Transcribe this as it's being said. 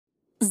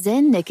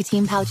Zyn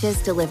nicotine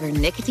pouches deliver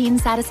nicotine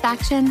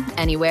satisfaction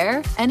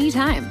anywhere,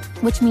 anytime,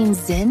 which means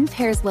Zyn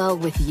pairs well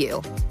with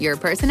you, your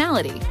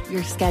personality,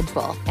 your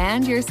schedule,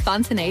 and your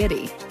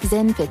spontaneity.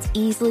 Zyn fits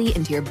easily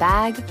into your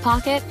bag,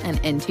 pocket, and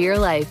into your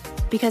life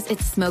because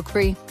it's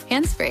smoke-free,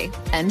 hands-free,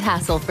 and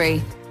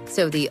hassle-free.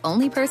 So the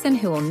only person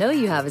who will know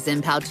you have a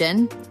Zyn pouch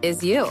in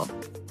is you.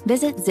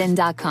 Visit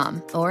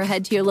Zyn.com or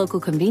head to your local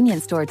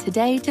convenience store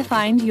today to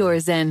find your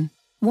Zyn.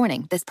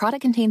 Warning, this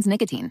product contains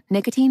nicotine.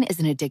 Nicotine is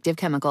an addictive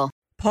chemical.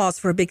 Pause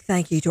for a big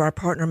thank you to our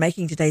partner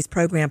making today's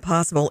program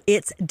possible.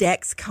 It's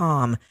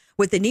Dexcom.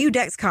 With the new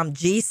Dexcom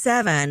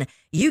G7,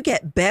 you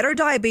get better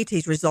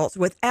diabetes results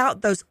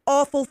without those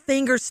awful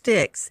finger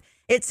sticks.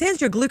 It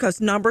sends your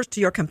glucose numbers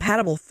to your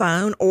compatible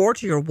phone or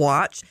to your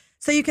watch,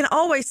 so you can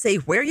always see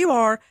where you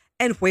are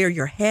and where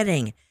you're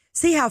heading.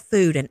 See how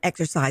food and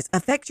exercise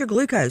affects your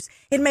glucose.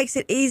 It makes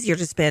it easier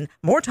to spend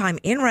more time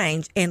in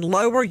range and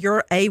lower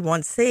your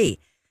A1C.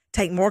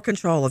 Take more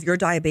control of your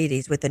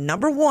diabetes with the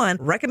 #1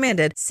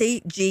 recommended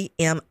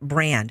CGM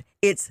brand.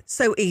 It's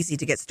so easy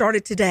to get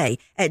started today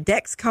at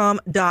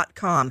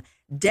Dexcom.com.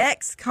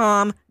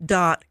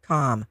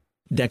 Dexcom.com.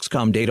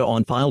 Dexcom data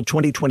on file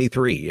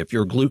 2023. If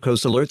your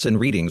glucose alerts and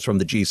readings from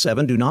the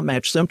G7 do not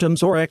match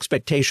symptoms or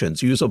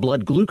expectations, use a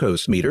blood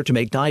glucose meter to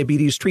make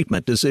diabetes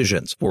treatment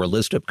decisions. For a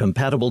list of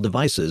compatible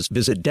devices,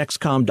 visit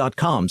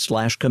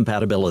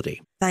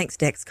Dexcom.com/compatibility. Thanks,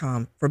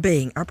 Dexcom, for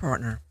being our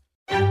partner.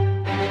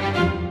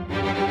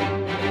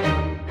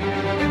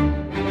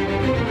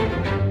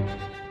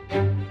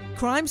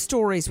 Crime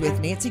Stories with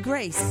Nancy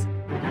Grace.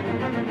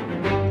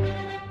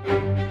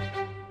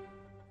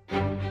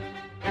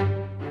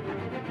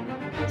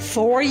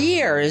 "4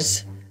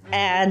 years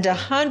and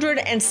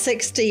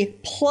 160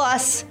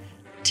 plus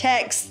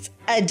texts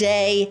a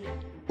day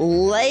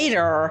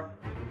later,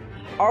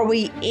 are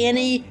we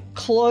any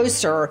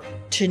closer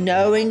to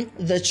knowing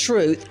the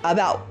truth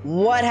about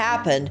what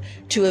happened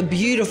to a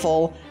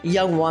beautiful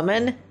young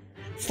woman?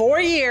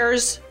 4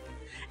 years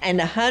and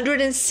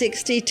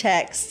 160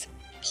 texts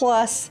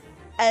plus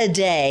a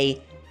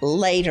day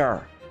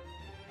later.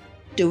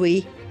 Do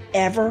we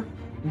ever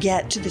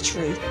get to the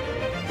truth?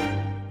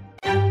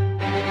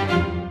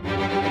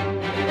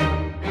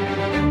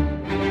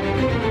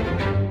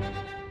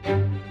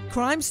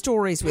 Crime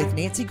Stories with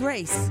Nancy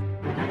Grace.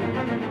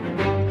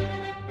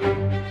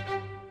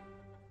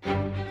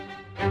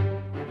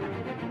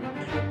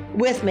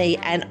 With me,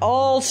 an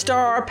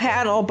all-star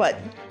panel, but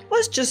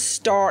let's just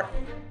start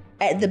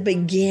at the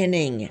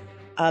beginning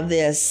of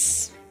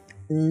this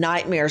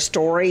nightmare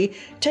story.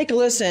 Take a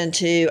listen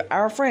to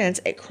our friends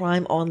at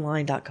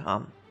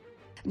crimeonline.com.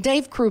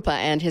 Dave Krupa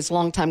and his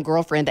longtime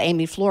girlfriend,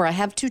 Amy Flora,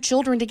 have 2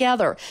 children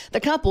together.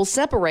 The couple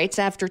separates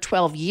after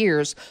 12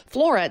 years.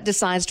 Flora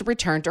decides to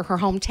return to her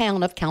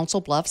hometown of Council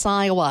Bluffs,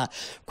 Iowa.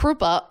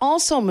 Krupa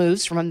also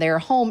moves from their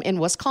home in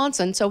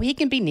Wisconsin so he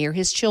can be near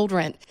his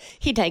children.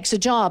 He takes a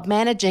job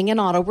managing an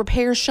auto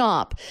repair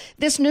shop.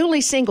 This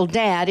newly single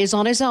dad is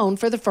on his own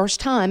for the first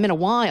time in a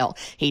while.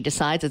 He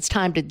decides it's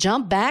time to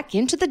jump back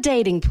into the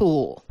dating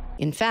pool.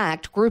 In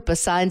fact, Krupa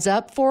signs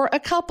up for a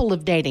couple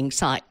of dating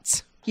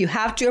sites. You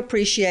have to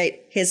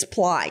appreciate his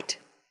plight.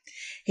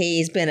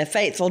 He's been a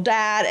faithful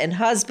dad and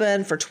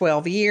husband for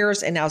 12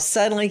 years, and now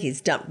suddenly he's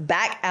dumped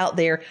back out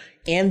there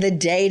in the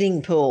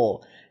dating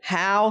pool.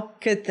 How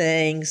could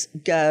things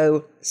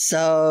go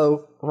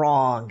so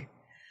wrong?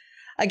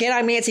 Again,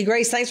 I'm Nancy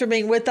Grace. Thanks for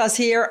being with us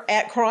here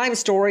at Crime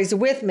Stories.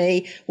 With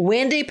me,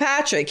 Wendy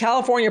Patrick,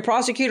 California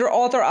prosecutor,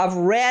 author of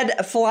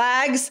Red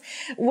Flags.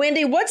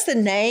 Wendy, what's the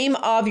name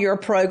of your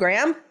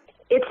program?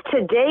 It's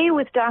Today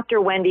with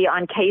Dr. Wendy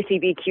on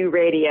KCBQ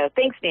Radio.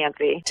 Thanks,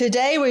 Nancy.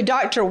 Today with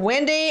Dr.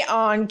 Wendy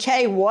on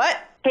K what?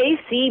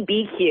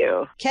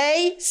 KCBQ.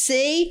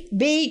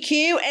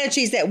 KCBQ. And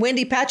she's at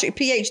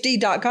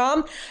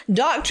wendypatrickphd.com.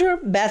 Dr.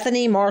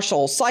 Bethany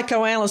Marshall,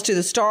 psychoanalyst to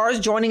the stars,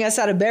 joining us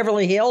out of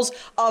Beverly Hills.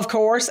 Of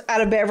course, out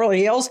of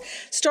Beverly Hills.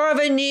 Star of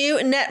a new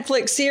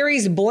Netflix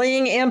series,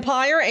 Bling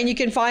Empire. And you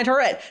can find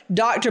her at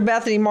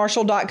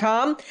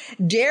drbethanymarshall.com.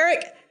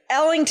 Derek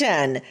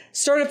Ellington,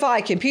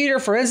 certified computer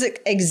forensic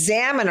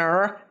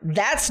examiner.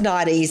 That's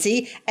not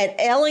easy. At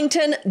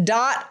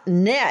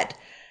ellington.net.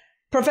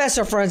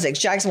 Professor of Forensics,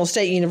 Jacksonville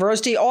State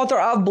University, author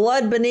of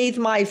Blood Beneath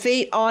My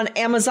Feet on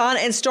Amazon,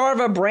 and star of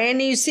a brand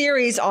new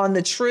series on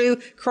the True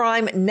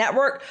Crime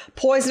Network,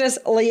 Poisonous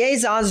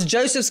Liaisons,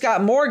 Joseph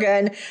Scott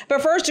Morgan.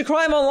 But first to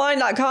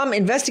crimeonline.com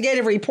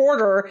investigative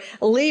reporter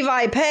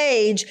Levi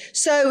Page.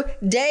 So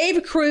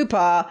Dave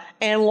Krupa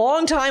and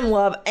longtime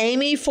love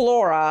Amy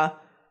Flora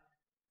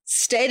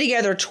stay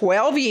together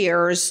 12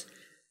 years,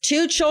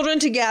 2 children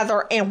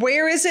together, and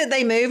where is it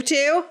they moved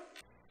to?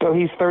 So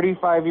he's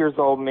 35 years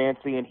old,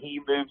 Nancy, and he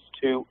moves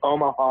to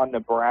Omaha,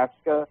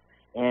 Nebraska,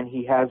 and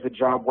he has a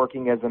job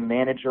working as a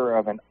manager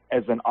of an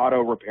auto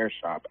repair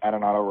shop, at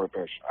an auto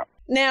repair shop.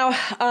 Now,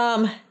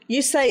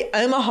 you say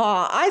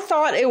Omaha. I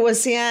thought it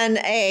was in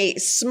a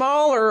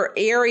smaller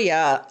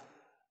area,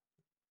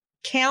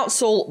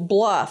 Council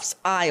Bluffs,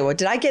 Iowa.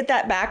 Did I get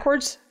that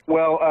backwards?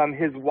 Well,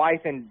 his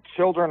wife and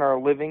children are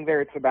living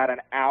there. It's about an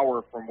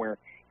hour from where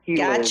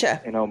He lives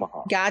in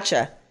Omaha.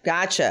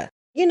 Gotcha.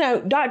 You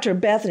know, Dr.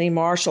 Bethany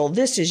Marshall,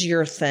 this is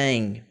your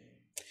thing.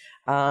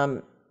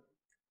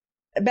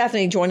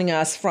 Bethany joining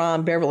us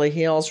from Beverly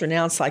Hills,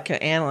 renowned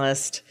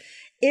psychoanalyst.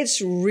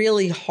 It's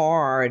really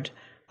hard,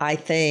 I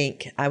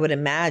would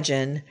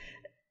imagine,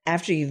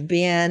 after you've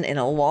been in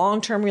a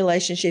long-term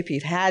relationship,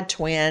 you've had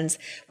twins.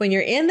 When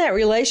you're in that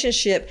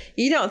relationship,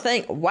 you don't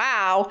think,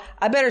 wow,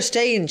 I better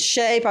stay in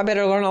shape. I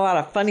better learn a lot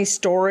of funny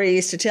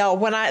stories to tell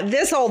when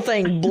this whole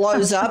thing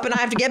blows up and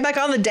I have to get back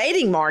on the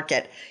dating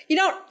market. You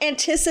don't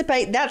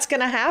anticipate that's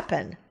going to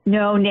happen.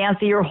 No,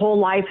 Nancy, your whole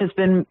life has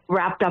been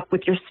wrapped up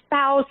with your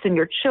spouse and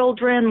your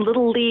children,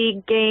 little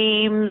league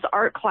games,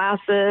 art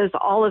classes,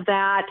 all of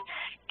that.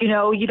 You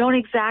know, you don't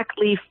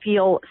exactly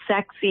feel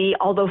sexy,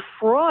 although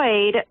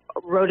Freud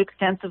wrote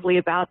extensively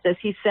about this.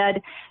 He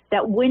said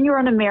that when you're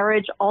in a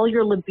marriage, all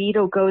your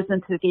libido goes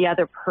into the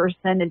other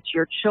person, into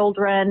your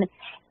children,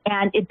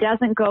 and it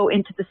doesn't go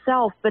into the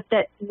self, but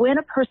that when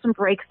a person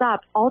breaks up,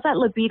 all that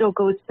libido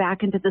goes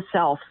back into the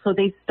self. So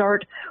they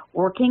start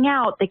working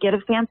out, they get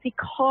a fancy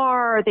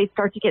car, they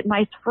start to get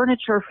nice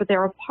furniture for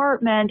their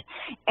apartment,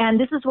 and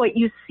this is what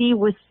you see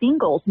with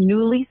singles,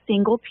 newly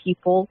single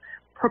people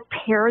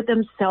prepare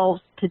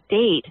themselves to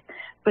date.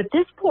 But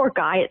this poor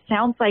guy, it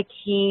sounds like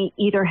he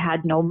either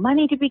had no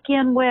money to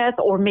begin with,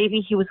 or maybe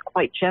he was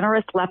quite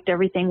generous, left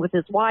everything with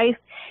his wife.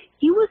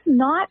 He was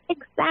not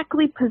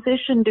exactly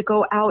positioned to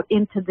go out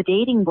into the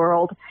dating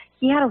world.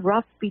 He had a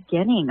rough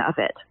beginning of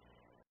it.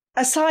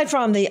 Aside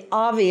from the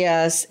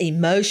obvious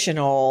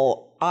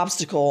emotional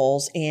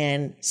obstacles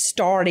in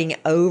starting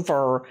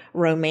over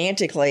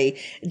romantically,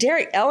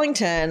 Derek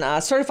Ellington,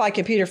 a certified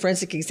computer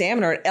forensic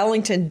examiner at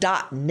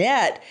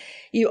ellington.net,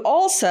 you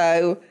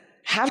also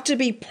have to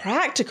be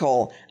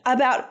practical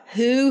about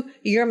who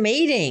you're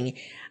meeting.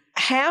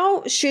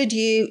 How should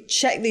you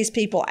check these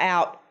people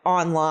out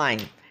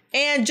online?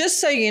 And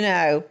just so you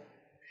know,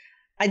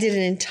 I did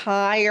an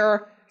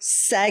entire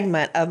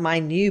segment of my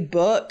new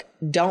book,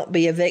 Don't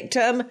Be a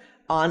Victim,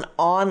 on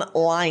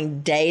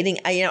online dating.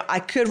 I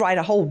could write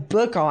a whole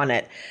book on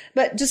it,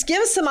 but just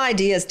give us some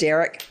ideas,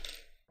 Derek.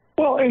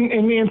 Well, and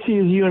Nancy,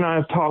 as you and I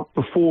have talked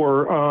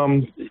before,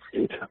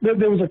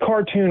 there was a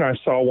cartoon I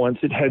saw once.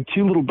 It had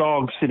two little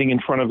dogs sitting in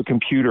front of a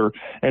computer,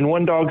 and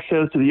one dog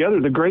says to the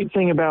other, "The great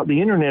thing about the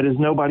internet is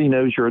nobody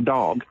knows you're a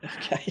dog."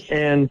 Okay.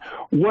 And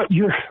what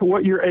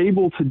you're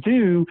able to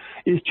do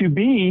is to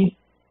be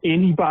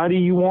anybody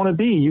you want to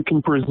be. You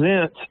can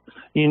present,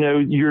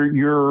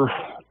 your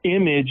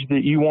image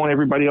that you want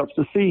everybody else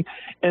to see.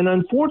 And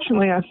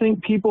unfortunately, I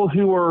think people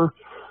who are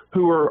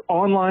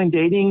online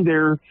dating,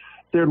 they're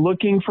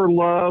looking for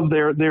love.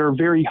 They're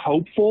very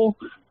hopeful,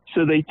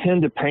 so they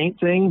tend to paint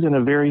things in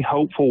a very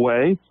hopeful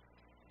way.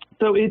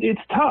 So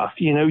it's tough,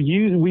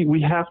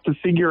 we have to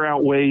figure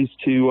out ways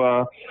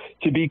to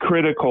be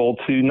critical,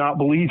 to not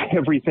believe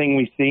everything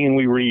we see and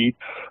we read.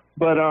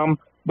 But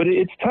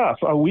it's tough.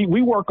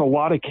 We work a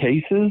lot of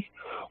cases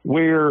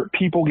where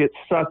people get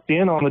sucked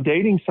in on the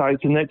dating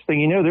sites, and next thing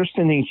you know, they're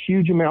sending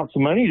huge amounts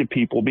of money to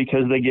people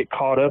because they get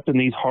caught up in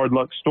these hard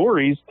luck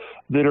stories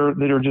that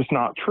are just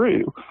not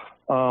true.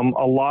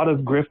 A lot of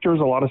grifters,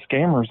 a lot of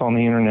scammers on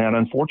the internet,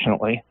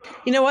 unfortunately.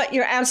 You know what?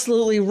 You're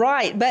absolutely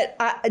right. But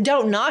I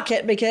don't knock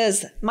it,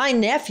 because my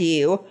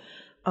nephew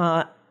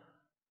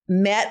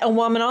met a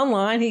woman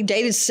online. He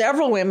dated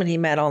several women he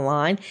met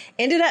online,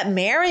 ended up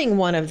marrying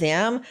one of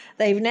them.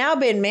 They've now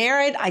been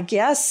married, I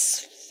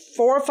guess,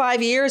 4 or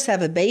 5 years,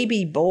 have a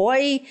baby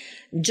boy,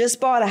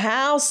 just bought a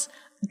house.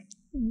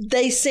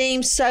 They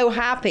seem so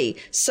happy.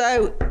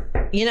 So,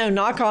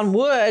 knock on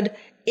wood,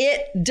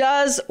 it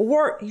does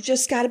work. You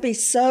just got to be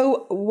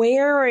so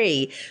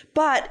wary.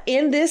 But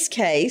in this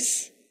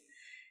case,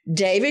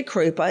 David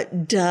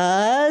Krupa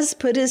does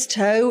put his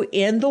toe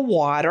in the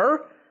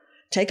water.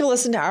 Take a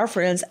listen to our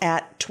friends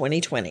at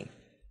 2020.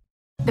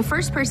 The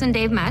first person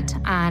Dave met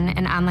on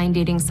an online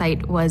dating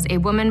site was a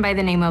woman by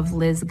the name of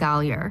Liz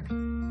Gollier.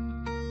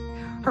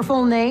 Her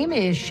full name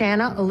is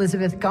Shanna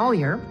Elizabeth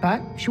Gollier,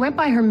 but she went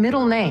by her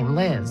middle name,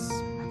 Liz.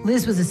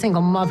 Liz was a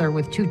single mother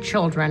with 2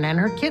 children, and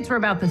her kids were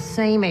about the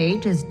same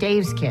age as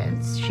Dave's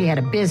kids. She had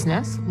a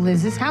business,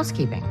 Liz's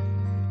Housekeeping.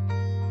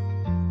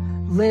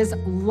 Liz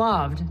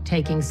loved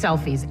taking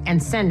selfies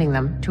and sending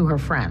them to her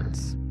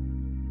friends.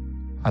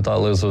 I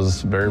thought Liz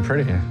was very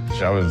pretty.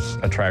 I was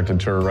attracted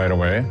to her right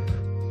away,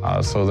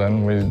 so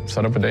then we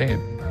set up a date.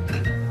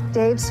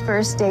 Dave's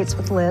first dates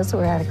with Liz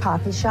were at a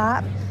coffee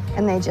shop,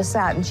 and they just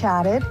sat and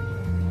chatted.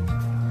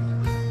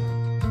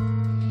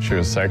 She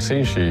was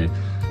sexy, she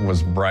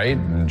was bright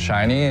and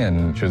shiny,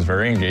 and she was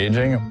very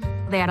engaging.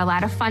 They had a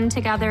lot of fun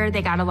together.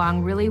 They got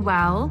along really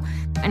well,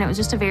 and it was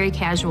just a very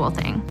casual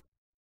thing.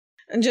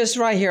 And just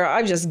right here,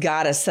 I've just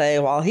got to say,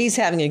 while he's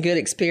having a good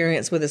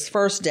experience with his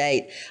first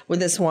date with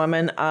this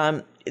woman,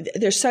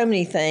 there's so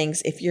many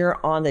things. If you're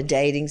on the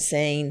dating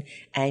scene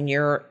and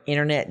you're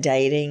internet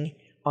dating,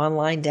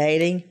 online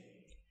dating,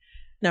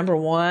 number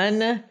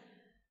one,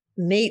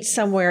 meet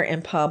somewhere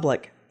in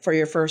public for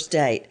your first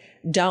date.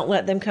 Don't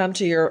let them come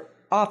to your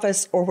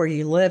office or where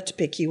you live to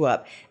pick you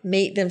up.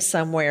 Meet them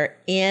somewhere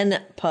in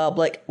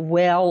public,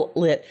 well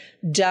lit.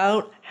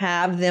 Don't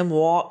have them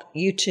walk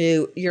you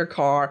to your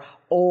car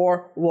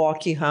or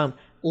walk you home.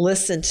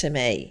 Listen to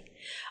me.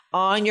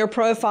 On your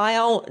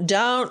profile,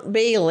 don't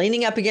be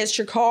leaning up against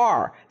your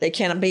car that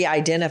cannot be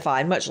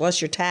identified, much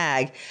less your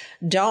tag.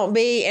 Don't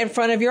be in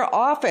front of your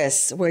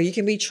office where you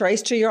can be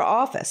traced to your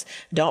office.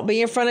 Don't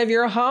be in front of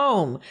your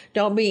home.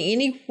 Don't be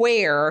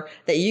anywhere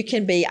that you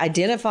can be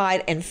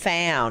identified and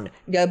found.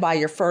 Go by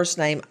your first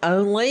name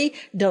only.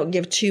 Don't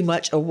give too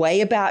much away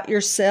about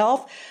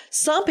yourself.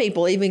 Some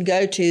people even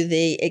go to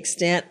the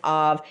extent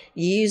of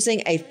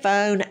using a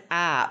phone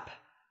app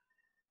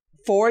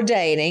for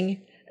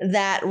dating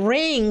that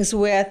rings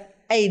with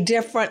a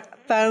different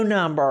phone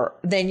number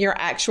than your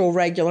actual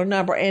regular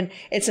number. And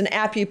it's an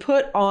app you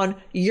put on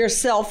your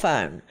cell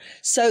phone.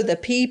 So the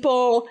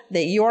people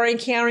that you're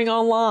encountering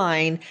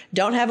online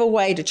don't have a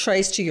way to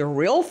trace to your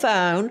real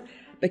phone,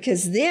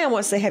 because then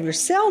once they have your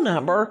cell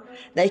number,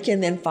 they can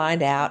then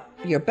find out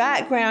your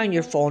background,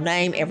 your full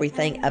name,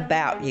 everything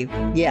about you.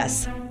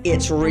 Yes,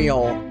 it's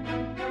real.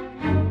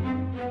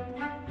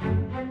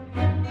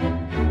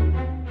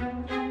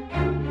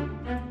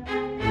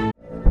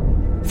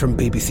 From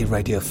BBC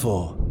Radio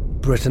 4,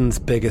 Britain's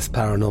biggest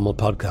paranormal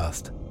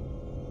podcast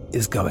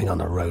is going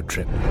on a road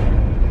trip.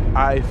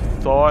 I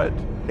thought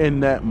in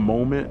that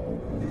moment,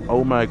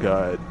 oh my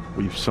God,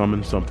 we've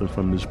summoned something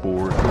from this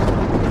board.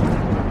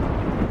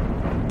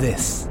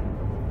 This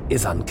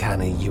is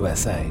Uncanny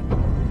USA.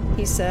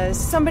 He says,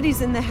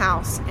 somebody's in the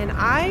house, and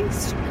I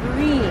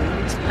screamed.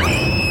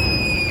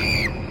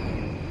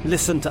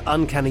 Listen to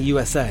Uncanny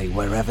USA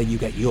wherever you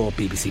get your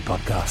BBC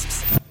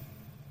podcasts,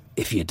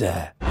 if you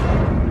dare.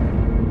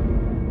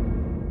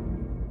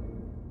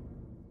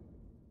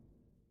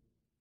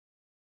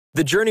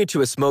 The journey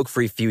to a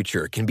smoke-free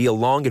future can be a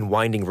long and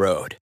winding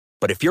road.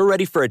 But if you're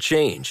ready for a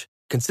change,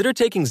 consider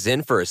taking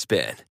Zyn for a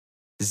spin.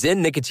 Zyn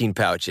nicotine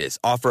pouches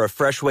offer a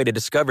fresh way to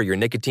discover your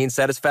nicotine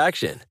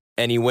satisfaction.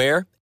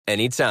 Anywhere,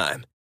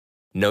 anytime.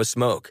 No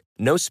smoke,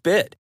 no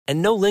spit,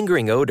 and no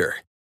lingering odor.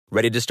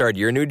 Ready to start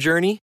your new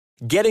journey?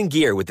 Get in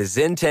gear with the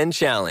Zyn 10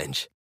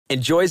 Challenge.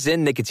 Enjoy Zyn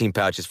nicotine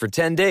pouches for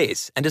 10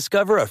 days and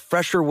discover a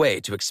fresher way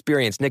to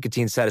experience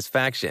nicotine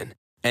satisfaction.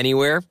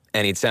 Anywhere,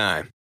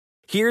 anytime.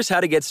 Here's how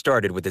to get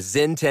started with the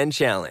Zyn 10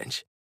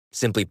 Challenge.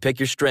 Simply pick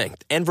your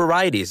strength and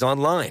varieties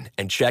online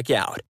and check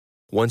out.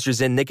 Once your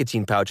Zyn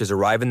nicotine pouches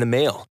arrive in the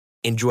mail,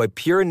 enjoy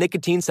pure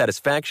nicotine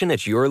satisfaction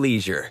at your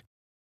leisure.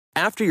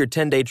 After your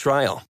 10-day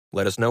trial,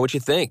 let us know what you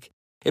think.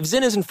 If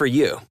Zyn isn't for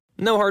you,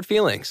 no hard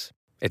feelings.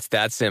 It's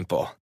that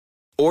simple.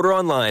 Order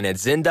online at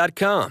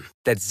Zyn.com,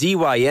 that's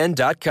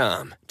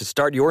ZYN.com, to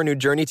start your new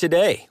journey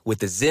today with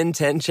the Zyn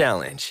 10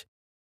 Challenge.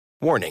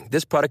 Warning,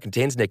 this product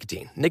contains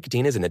nicotine.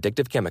 Nicotine is an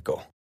addictive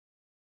chemical.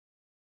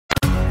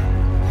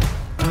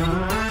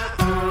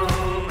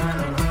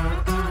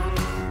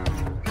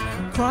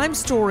 Crime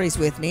Stories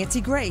with Nancy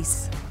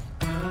Grace.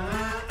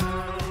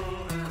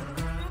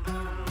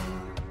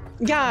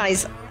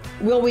 Guys,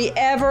 will we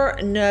ever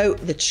know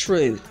the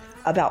truth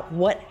about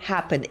what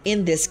happened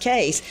in this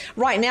case?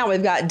 Right now,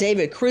 we've got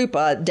David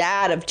Krupa,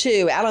 dad of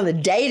two, out on the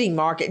dating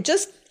market,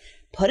 just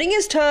putting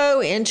his toe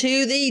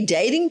into the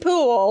dating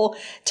pool.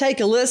 Take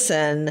a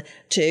listen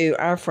to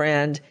our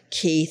friend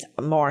Keith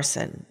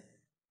Morrison.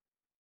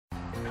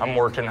 I'm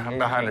working, I'm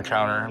behind the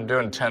counter, I'm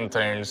doing 10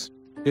 things.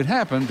 It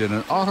happened in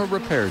an auto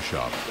repair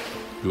shop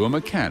to a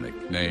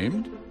mechanic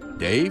named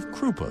Dave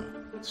Krupa.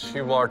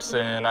 She walks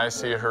in, I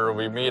see her,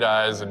 we meet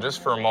eyes, and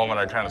just for a moment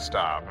I kind of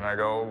stop and I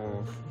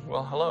go,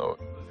 well, hello.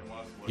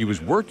 He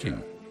was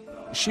working.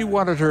 She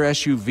wanted her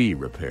SUV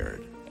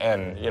repaired.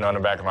 And, in the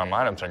back of my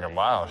mind I'm thinking,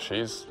 wow,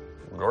 she's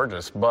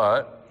gorgeous,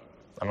 but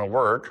I'm at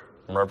work.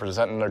 I'm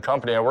representing the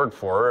company I work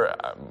for.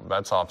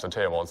 That's off the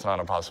table. It's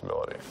not a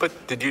possibility.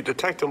 But did you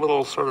detect a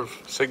little sort of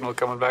signal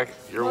coming back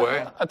your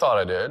way? I thought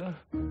I did.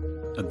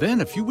 And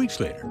then a few weeks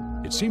later,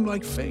 it seemed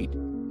like fate.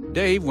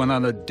 Dave went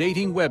on a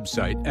dating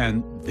website,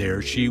 and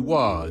there she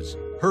was.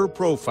 Her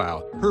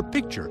profile, her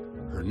picture,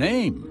 her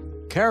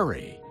name,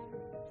 Carrie.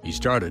 He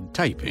started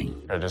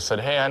typing. I just said,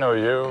 hey, I know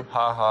you,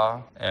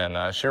 ha.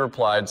 And she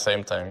replied,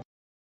 same thing.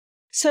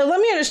 So let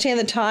me understand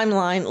the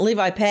timeline.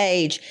 Levi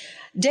Page,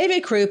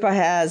 David Krupa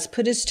has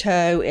put his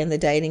toe in the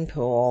dating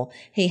pool.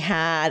 He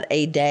had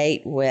a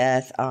date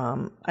with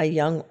a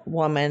young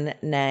woman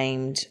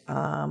named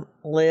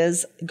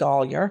Liz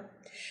Gollier.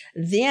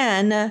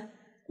 Then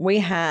we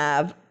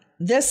have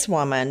this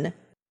woman.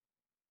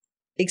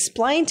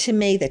 Explain to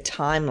me the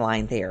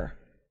timeline there.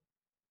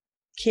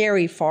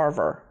 Carrie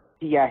Farver.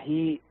 Yeah,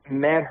 he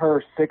met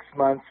her 6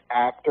 months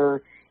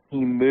after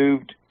he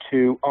moved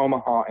to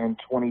Omaha in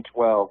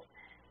 2012.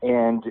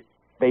 And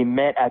they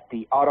met at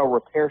the auto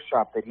repair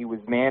shop that he was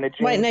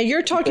managing. Wait, now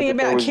you're talking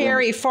about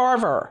Carrie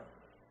Farver.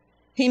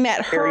 He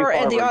met her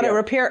at the auto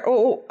repair.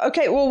 Oh,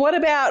 okay. Well, what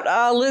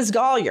about Liz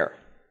Gollier?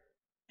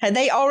 Had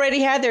they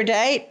already had their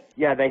date?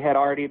 Yeah, they had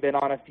already been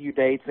on a few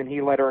dates, and he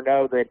let her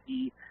know that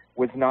he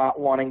was not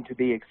wanting to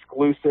be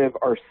exclusive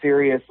or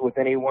serious with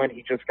anyone.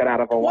 He just got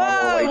out of a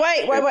long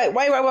relationship.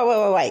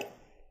 Wait.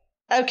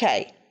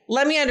 Okay,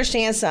 let me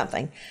understand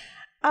something.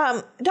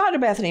 Dr.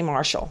 Bethany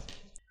Marshall,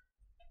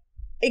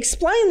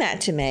 explain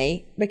that to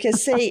me,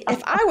 because see,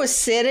 if I was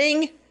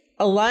sitting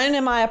alone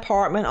in my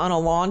apartment on a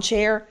lawn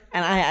chair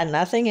and I had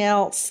nothing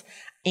else,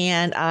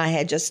 and I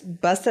had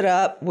just busted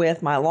up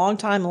with my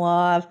longtime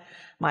love,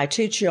 my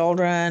 2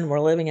 children were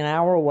living an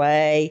hour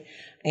away,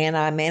 and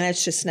I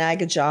managed to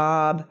snag a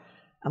job,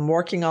 I'm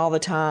working all the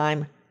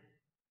time,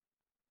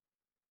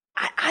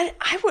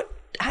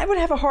 I would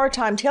have a hard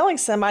time telling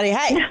somebody,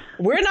 hey,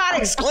 we're not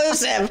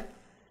exclusive,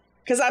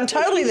 because I'm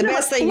totally the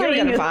best thing you're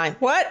going to find.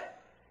 What?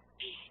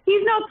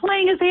 He's not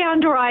playing his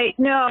hand right.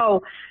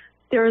 No.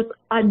 There's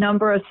a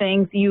number of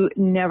things you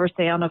never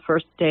say on a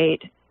first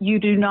date. You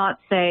do not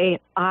say,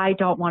 I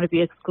don't want to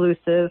be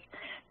exclusive.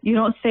 You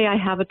don't say, I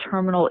have a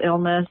terminal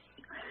illness.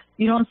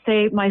 You don't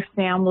say, my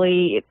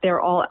family,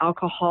 they're all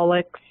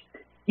alcoholics.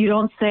 You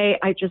don't say,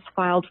 I just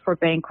filed for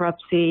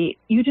bankruptcy.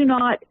 You do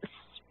not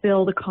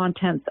spill the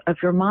contents of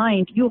your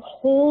mind. You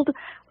hold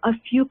a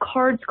few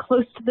cards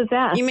close to the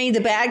vest. You mean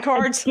the bad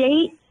cards? A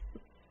date?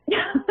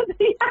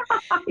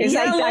 Is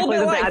that a little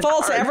bit like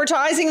false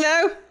advertising,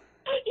 though?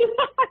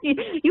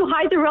 You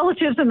hide the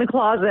relatives in the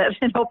closet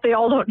and hope they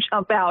all don't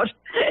jump out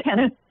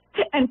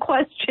and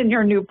question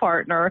your new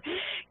partner.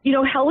 You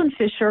know, Helen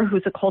Fisher,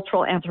 who's a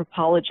cultural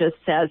anthropologist,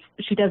 says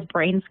she does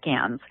brain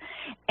scans.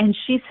 And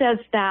she says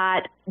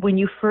that when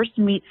you first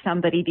meet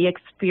somebody, the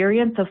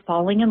experience of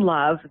falling in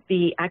love,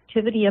 the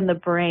activity in the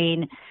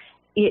brain,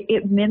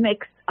 it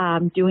mimics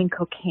doing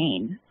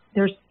cocaine.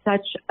 There's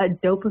such a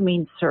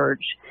dopamine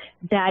surge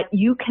that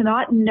you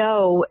cannot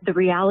know the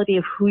reality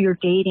of who you're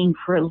dating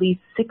for at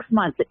least 6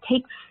 months. It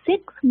takes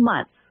 6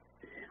 months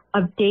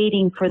of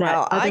dating for that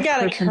other I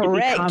gotta person to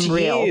correct become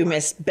real. you,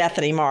 Miss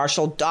Bethany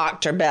Marshall,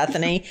 Dr.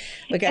 Bethany,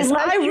 because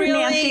Unless I you're really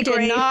Nancy did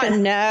Grace. not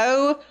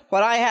know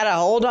what I had a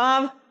hold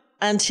of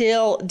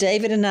until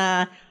David and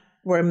I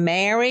were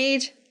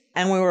married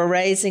and we were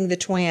raising the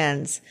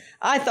twins.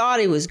 I thought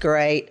he was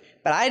great,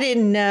 but I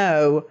didn't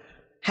know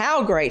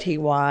how great he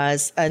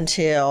was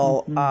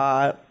until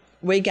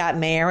we got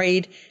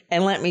married.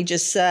 And let me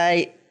just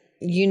say,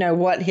 you know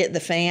what hit the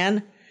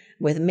fan?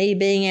 With me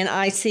being in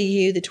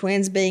ICU, the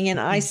twins being in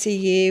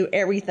ICU,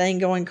 everything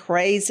going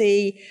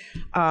crazy.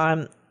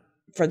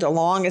 For the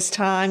longest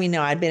time, you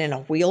know, I'd been in a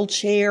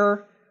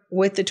wheelchair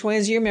with the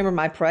twins. You remember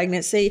my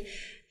pregnancy?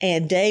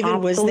 And David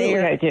was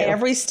there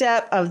every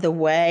step of the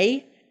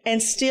way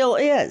and still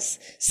is.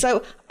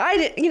 So I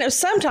did, you know,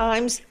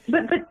 sometimes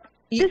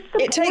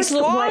it takes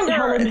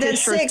longer than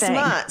 6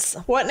 months.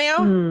 What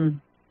now?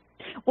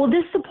 Well,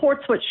 this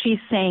supports what she's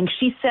saying.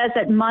 She says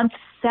at month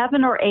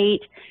 7 or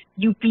 8,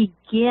 you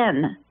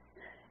begin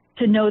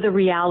to know the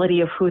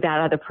reality of who that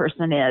other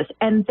person is.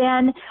 And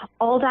then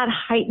all that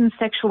heightened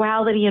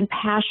sexuality and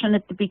passion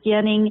at the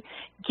beginning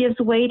gives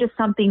way to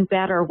something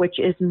better, which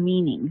is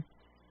meaning,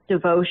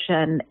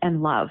 devotion,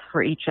 and love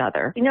for each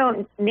other. You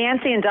know,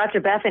 Nancy and Dr.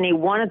 Bethany,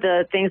 one of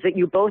the things that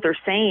you both are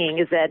saying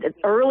is that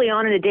early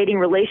on in a dating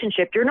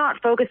relationship, you're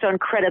not focused on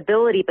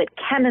credibility, but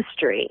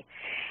chemistry.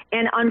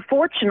 And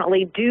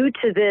unfortunately, due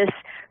to this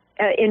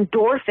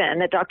endorphin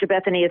that Dr.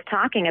 Bethany is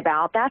talking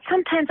about, that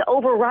sometimes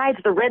overrides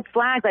the red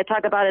flags I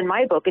talk about in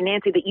my book, and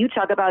Nancy, that you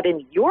talk about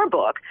in your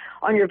book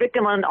on your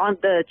victim on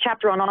the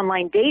chapter on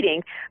online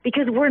dating,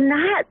 because we're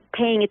not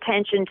paying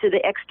attention to the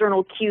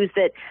external cues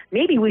that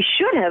maybe we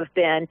should have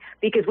been,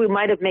 because we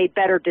might have made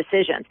better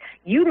decisions.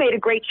 You made a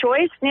great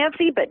choice,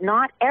 Nancy, but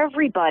not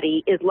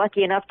everybody is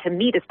lucky enough to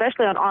meet,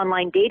 especially on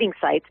online dating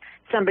sites,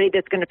 somebody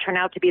that's going to turn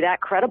out to be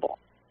that credible.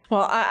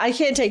 Well, I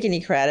can't take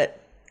any credit.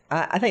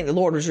 I think the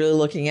Lord was really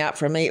looking out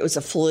for me. It was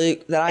a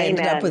fluke that I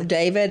ended up with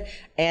David,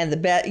 and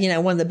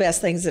one of the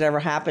best things that ever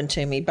happened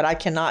to me, but I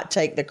cannot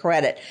take the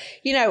credit.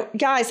 You know,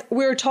 guys,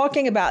 we were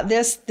talking about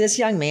this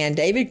young man,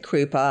 David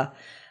Krupa,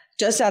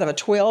 just out of a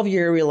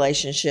 12-year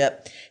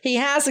relationship. He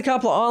has a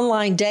couple of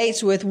online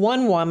dates with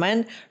one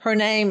woman, her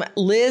name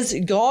Liz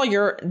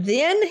Gollier.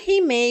 Then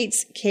he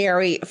meets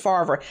Carrie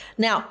Farver.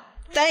 Now,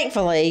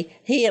 thankfully,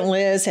 he and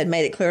Liz had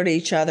made it clear to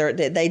each other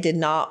that they did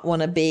not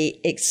want to be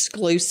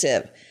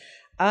exclusive.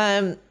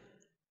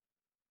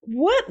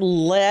 What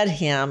led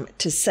him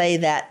to say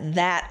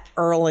that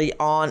early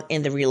on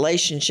in the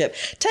relationship?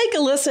 Take a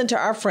listen to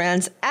our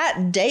friends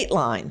at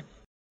Dateline.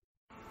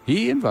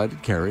 He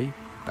invited Carrie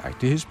back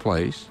to his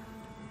place,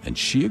 and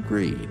she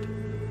agreed.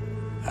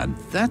 And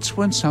that's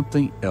when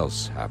something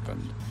else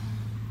happened.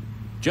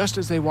 Just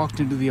as they walked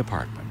into the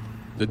apartment,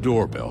 the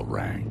doorbell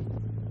rang.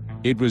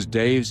 It was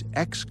Dave's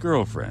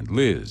ex-girlfriend,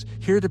 Liz,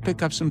 here to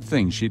pick up some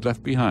things she'd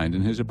left behind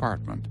in his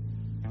apartment.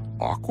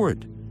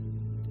 Awkward.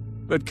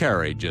 But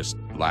Carrie just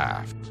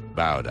laughed,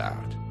 bowed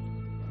out.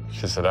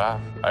 She said,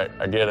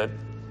 I get it.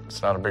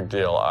 It's not a big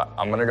deal.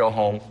 I'm going to go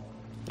home.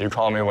 You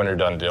call me when you're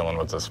done dealing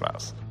with this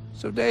mess.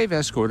 So Dave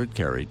escorted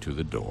Carrie to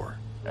the door.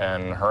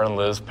 And her and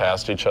Liz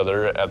passed each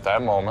other at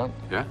that moment.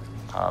 Yeah.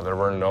 There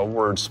were no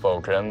words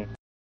spoken.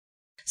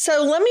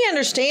 So let me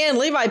understand,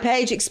 Levi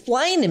Page,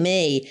 explain to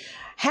me,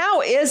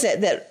 how is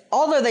it that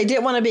although they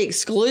didn't want to be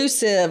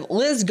exclusive,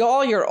 Liz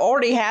Gollier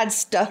already had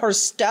her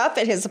stuff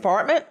at his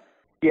apartment?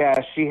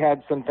 Yeah, she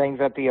had some things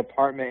at the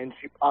apartment, and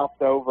she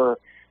popped over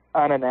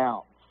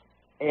unannounced.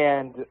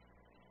 And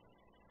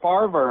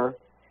Farver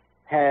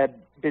had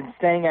been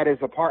staying at his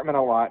apartment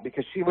a lot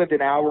because she lived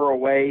an hour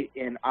away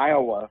in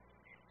Iowa,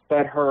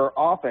 but her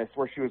office,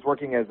 where she was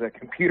working as a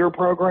computer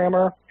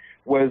programmer,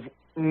 was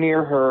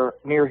near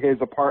his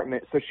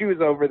apartment. So she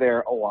was over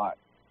there a lot.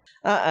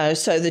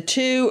 So the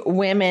two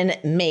women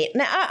meet.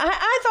 Now,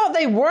 I thought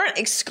they weren't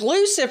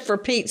exclusive, for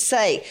Pete's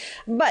sake.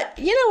 But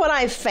you know what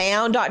I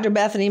found, Dr.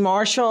 Bethany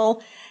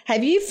Marshall?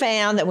 Have you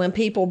found that when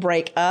people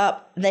break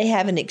up, they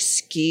have an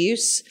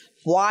excuse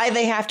why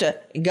they have to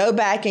go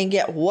back and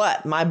get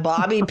what? My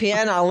bobby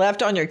pin I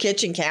left on your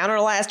kitchen counter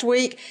last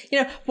week?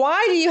 You know,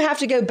 why do you have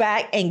to go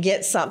back and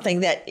get something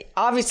that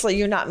obviously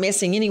you're not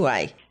missing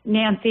anyway?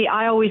 Nancy,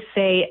 I always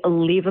say,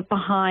 leave it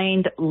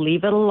behind,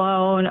 leave it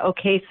alone.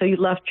 Okay, so you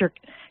left your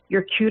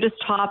cutest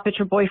top at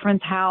your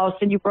boyfriend's house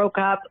and you broke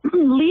up,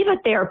 leave it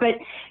there. But,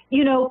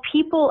 you know,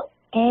 people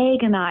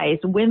agonize,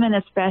 women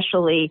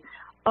especially.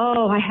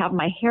 Oh, I have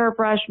my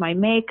hairbrush, my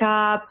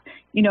makeup.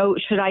 You know,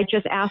 should I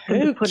just ask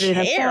him to put it in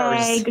a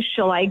bag?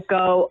 Shall I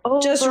go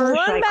over? Just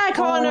run back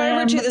on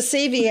over to the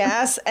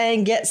CVS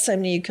and get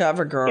some new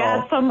CoverGirl.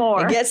 Get some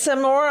more. Get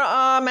some more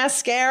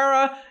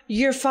mascara.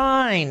 You're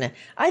fine.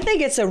 I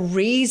think it's a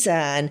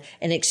reason,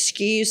 an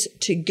excuse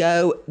to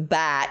go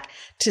back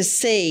to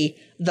see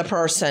the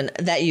person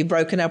that you've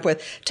broken up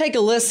with. Take a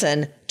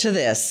listen to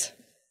this.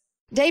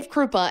 Dave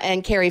Krupa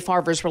and Carrie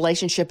Farver's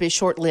relationship is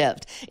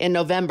short-lived. In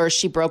November,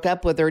 she broke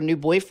up with her new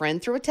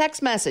boyfriend through a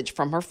text message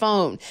from her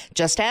phone.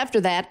 Just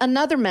after that,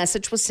 another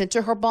message was sent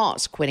to her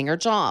boss, quitting her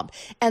job.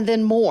 And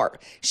then more.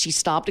 She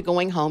stopped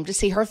going home to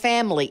see her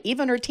family,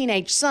 even her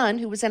teenage son,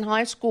 who was in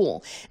high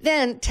school.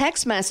 Then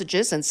text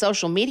messages and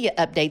social media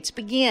updates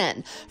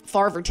begin.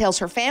 Farver tells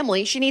her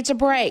family she needs a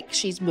break.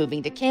 She's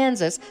moving to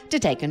Kansas to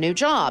take a new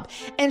job.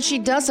 And she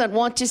doesn't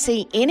want to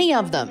see any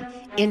of them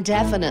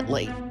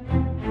indefinitely.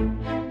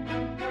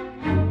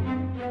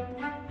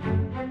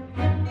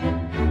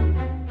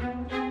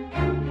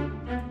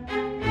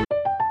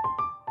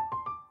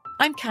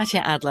 I'm Katya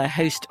Adler,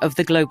 host of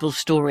The Global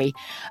Story.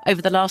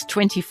 Over the last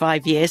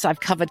 25 years, I've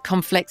covered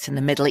conflicts in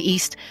the Middle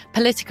East,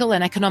 political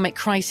and economic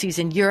crises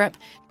in Europe,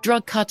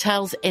 drug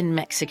cartels in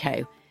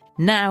Mexico.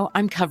 Now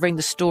I'm covering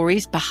the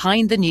stories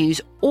behind the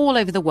news all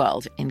over the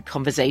world in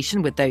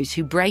conversation with those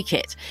who break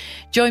it.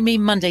 Join me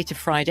Monday to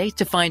Friday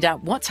to find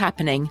out what's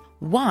happening,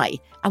 why,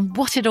 and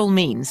what it all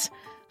means.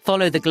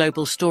 Follow The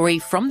Global Story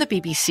from the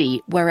BBC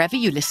wherever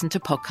you listen to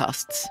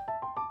podcasts.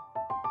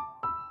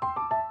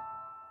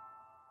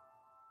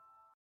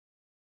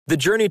 The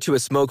journey to a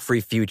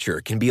smoke-free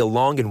future can be a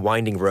long and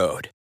winding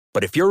road.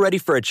 But if you're ready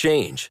for a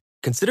change,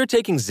 consider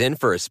taking Zyn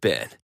for a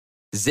spin.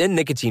 Zyn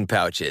nicotine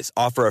pouches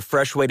offer a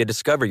fresh way to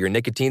discover your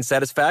nicotine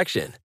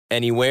satisfaction.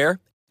 Anywhere,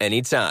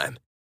 anytime.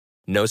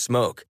 No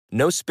smoke,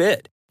 no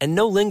spit, and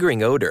no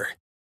lingering odor.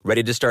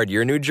 Ready to start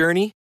your new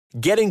journey?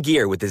 Get in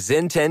gear with the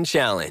Zyn 10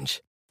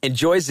 Challenge.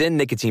 Enjoy Zyn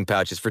nicotine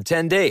pouches for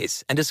 10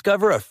 days and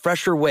discover a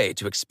fresher way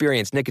to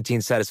experience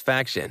nicotine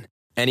satisfaction.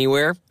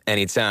 Anywhere,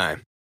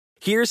 anytime.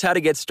 Here's how to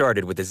get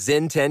started with the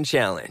Zyn 10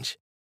 Challenge.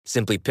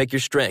 Simply pick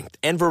your strength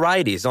and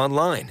varieties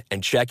online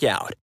and check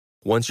out.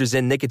 Once your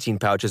Zyn nicotine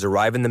pouches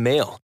arrive in the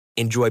mail,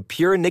 enjoy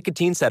pure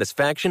nicotine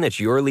satisfaction at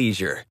your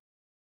leisure.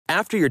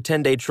 After your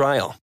 10-day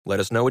trial, let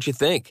us know what you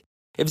think.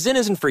 If Zyn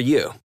isn't for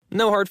you,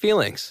 no hard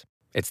feelings.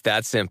 It's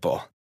that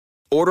simple.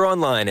 Order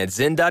online at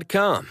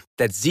Zyn.com,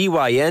 that's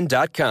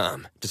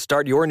ZYN.com, to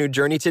start your new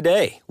journey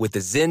today with the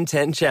Zyn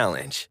 10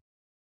 Challenge.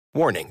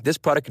 Warning, this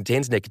product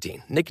contains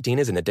nicotine. Nicotine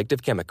is an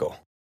addictive chemical.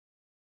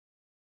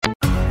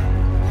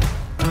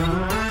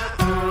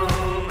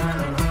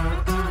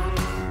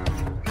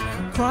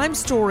 Crime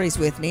Stories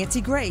with Nancy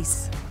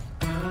Grace.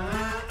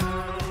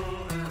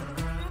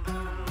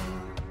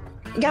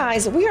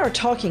 Guys, we are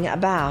talking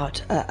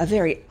about a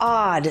very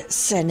odd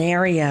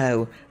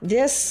scenario.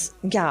 This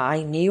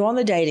guy, new on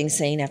the dating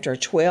scene after a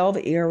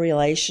 12-year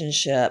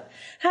relationship,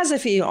 has a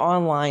few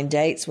online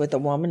dates with a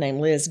woman named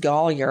Liz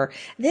Gollier.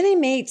 Then he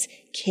meets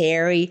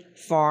Carrie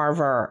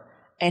Farver,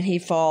 and he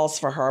falls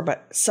for her.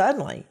 But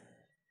suddenly,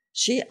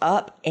 she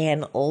up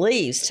and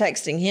leaves,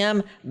 texting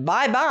him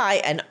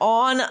bye-bye, an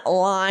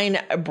online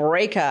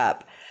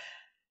breakup.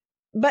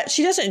 But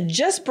she doesn't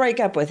just break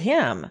up with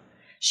him.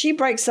 She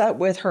breaks up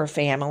with her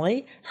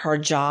family, her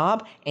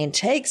job, and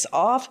takes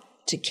off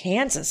to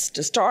Kansas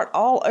to start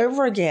all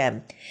over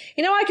again.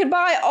 You know, I could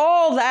buy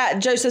all that,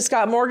 Joseph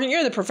Scott Morgan.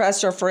 You're the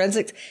professor of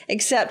forensics,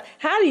 except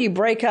how do you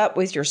break up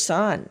with your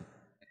son?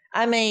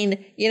 I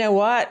mean, you know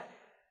what?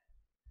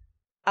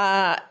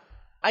 I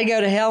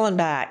go to hell and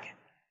back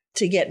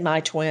to get to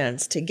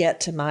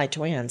my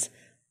twins.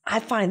 I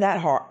find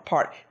that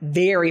part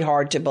very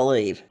hard to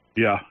believe.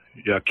 Yeah.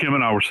 Kim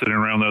and I were sitting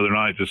around the other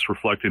night just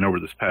reflecting over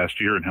this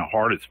past year and how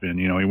hard it's been.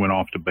 You know, he went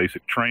off to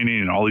basic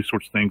training and all these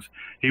sorts of things.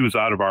 He was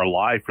out of our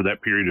life for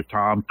that period of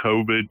time,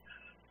 COVID.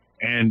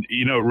 And,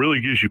 you know, it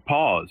really gives you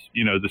pause.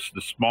 You know, the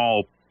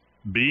small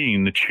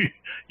being that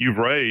you've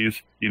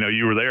raised. You know,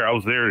 you were there. I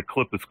was there to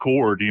clip his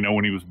cord, you know,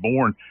 when he was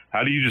born.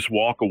 How do you just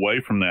walk away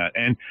from that?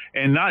 And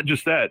not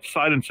just that,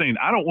 sight unseen.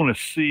 I don't want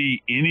to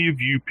see any of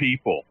you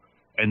people,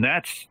 and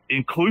that's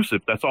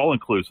inclusive. That's all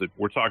inclusive.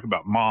 We're talking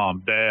about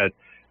mom, dad,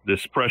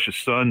 this precious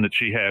son that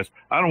she has.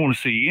 I don't want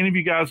to see any of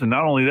you guys. And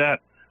not only that,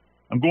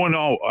 I'm going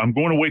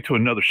away to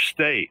another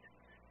state.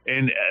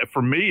 And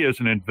for me as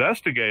an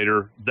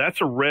investigator,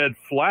 that's a red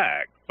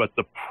flag. But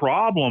the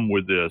problem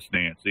with this,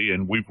 Nancy,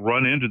 and we've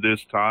run into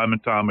this time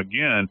and time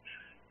again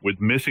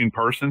with missing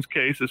persons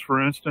cases,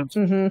 for instance,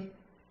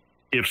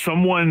 if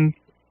someone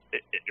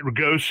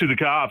goes to the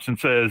cops and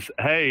says,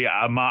 hey,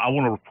 I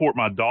want to report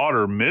my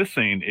daughter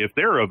missing, if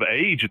they're of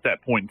age at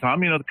that point in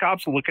time, you know, the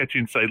cops will look at you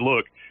and say,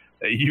 look,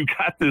 you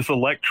got this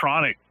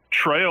electronic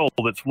trail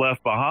that's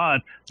left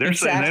behind. They're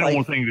saying they don't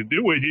want anything to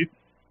do with you.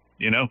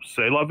 You know,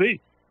 c'est la vie.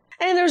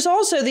 And there's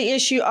also the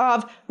issue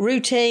of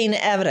routine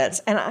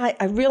evidence. And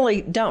I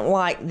really don't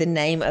like the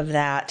name of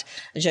that,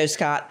 Joe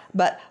Scott.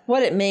 But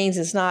what it means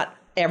is not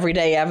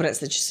everyday evidence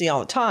that you see all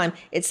the time.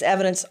 It's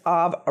evidence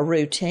of a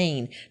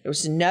routine. There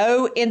was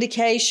no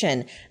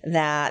indication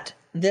that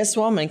this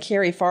woman,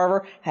 Carrie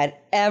Farver, had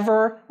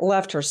ever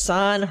left her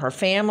son, her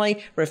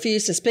family,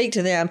 refused to speak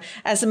to them.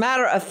 As a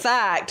matter of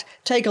fact,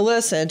 take a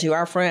listen to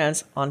our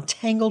friends on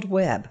Tangled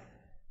Web.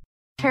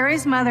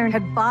 Carrie's mother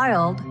had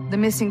filed the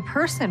missing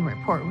person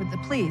report with the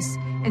police,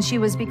 and she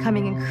was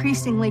becoming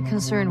increasingly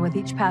concerned with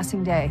each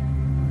passing day.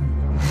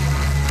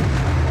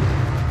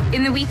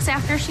 In the weeks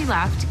after she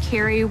left,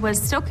 Carrie was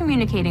still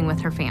communicating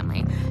with her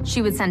family.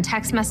 She would send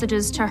text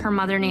messages to her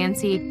mother,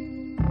 Nancy.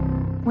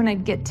 When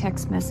I'd get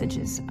text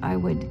messages, I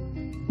would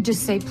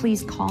just say,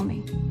 please call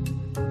me.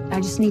 I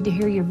just need to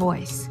hear your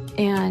voice.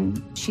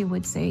 And she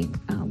would say,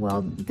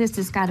 well, this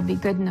has got to be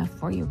good enough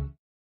for you.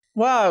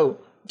 Whoa.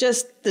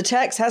 Just the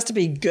text has to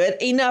be good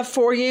enough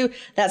for you.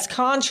 That's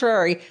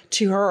contrary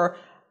to her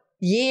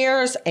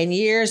years and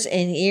years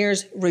and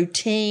years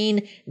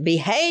routine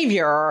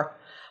behavior.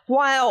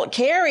 While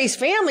Carrie's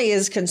family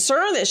is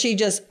concerned that she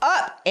just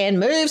up and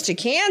moves to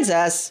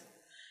Kansas,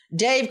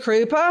 Dave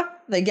Krupa,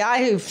 the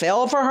guy who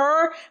fell for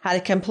her, had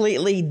a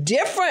completely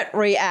different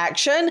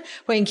reaction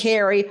when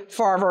Carrie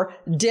Farver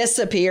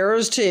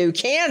disappears to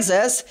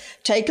Kansas.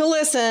 Take a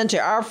listen to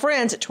our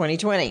friends at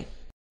 2020.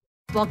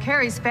 While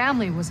Carrie's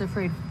family was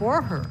afraid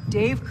for her,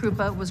 Dave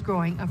Krupa was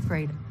growing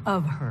afraid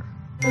of her.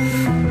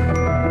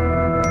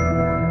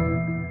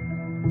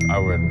 I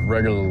would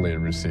regularly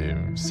receive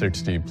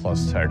 60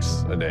 plus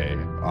texts a day,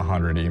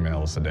 100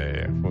 emails a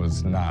day. It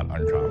was not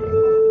uncommon.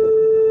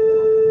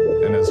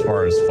 And as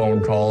far as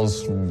phone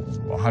calls,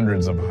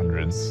 hundreds of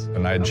hundreds.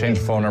 And I had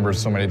changed phone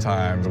numbers so many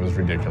times, it was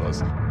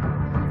ridiculous.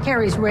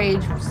 Carrie's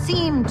rage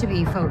seemed to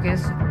be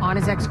focused on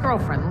his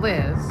ex-girlfriend,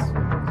 Liz,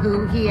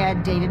 who he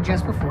had dated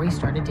just before he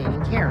started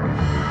dating Carrie.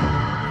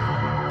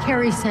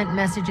 Carrie sent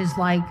messages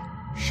like,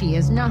 she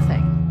is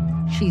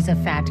nothing. She's a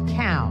fat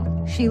cow.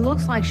 She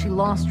looks like she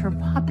lost her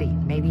puppy.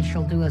 Maybe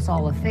she'll do us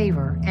all a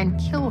favor and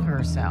kill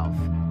herself.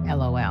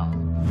 LOL.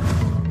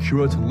 She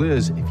wrote to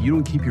Liz, if you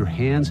don't keep your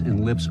hands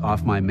and lips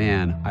off my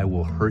man, I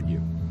will hurt you.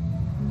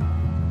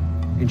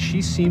 And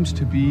she seems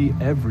to be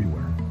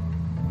everywhere.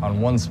 On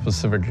one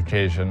specific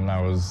occasion,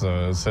 I was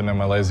sitting in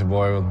my lazy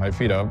boy with my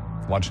feet up,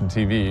 watching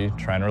TV,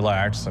 trying to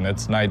relax, and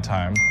it's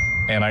nighttime.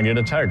 And I get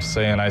a text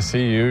saying, I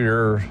see you,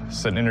 you're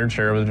sitting in your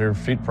chair with your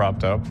feet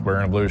propped up,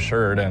 wearing a blue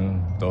shirt,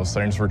 and those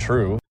things were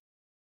true.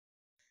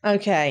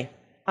 Okay,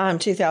 I'm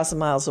 2,000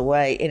 miles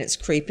away, and it's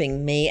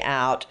creeping me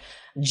out.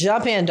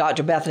 Jump in,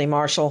 Dr. Bethany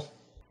Marshall.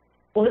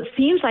 Well, it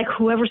seems like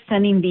whoever's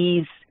sending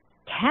these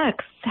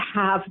texts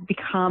have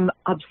become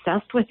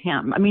obsessed with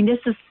him. I mean, this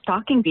is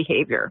stalking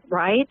behavior,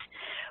 right?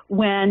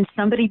 When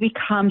somebody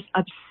becomes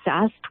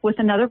obsessed with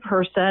another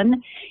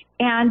person,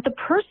 and the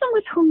person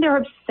with whom they're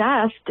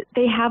obsessed,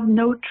 they have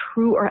no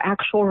true or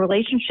actual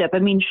relationship. I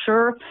mean,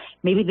 sure,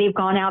 maybe they've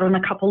gone out on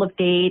a couple of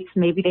dates,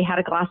 maybe they had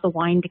a glass of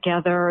wine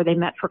together, or they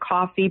met for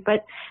coffee,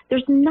 but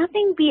there's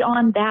nothing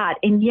beyond that.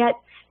 And yet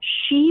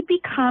she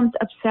becomes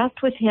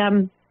obsessed with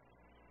him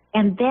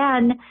and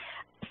then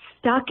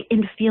stuck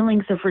in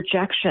feelings of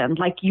rejection.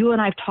 Like you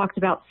and I've talked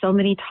about so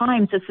many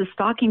times, it's a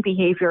stalking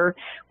behavior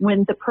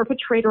when the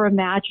perpetrator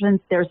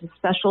imagines there's a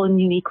special and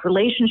unique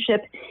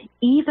relationship,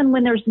 even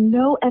when there's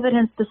no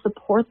evidence to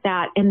support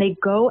that, and they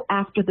go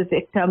after the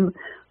victim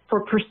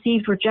for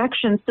perceived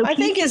rejection. So I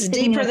think it's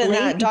deeper than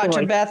that,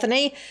 Dr.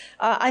 Bethany.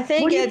 I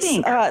think it's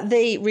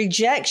the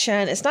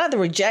rejection. It's not the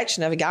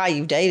rejection of a guy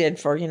you've dated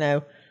for,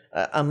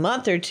 a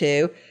month or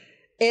two.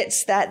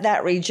 It's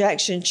that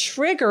rejection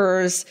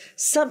triggers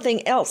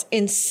something else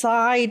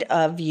inside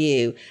of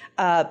you.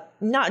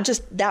 Not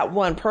just that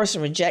one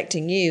person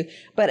rejecting you,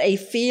 but a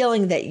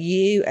feeling that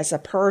you as a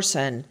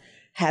person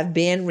have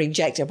been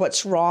rejected.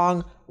 What's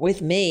wrong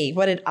with me?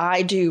 What did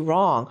I do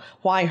wrong?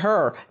 Why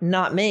her,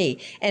 not me?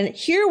 And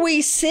here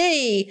we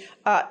see,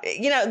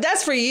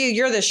 that's for you.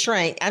 You're the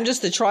shrink. I'm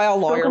just the trial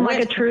lawyer. Spoken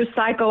like a true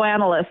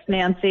psychoanalyst,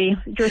 Nancy.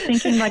 You're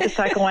thinking like a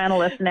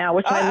psychoanalyst now,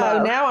 which I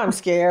love. Now I'm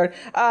scared.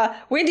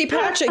 Wendy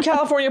Patrick,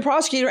 California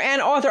prosecutor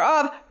and author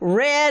of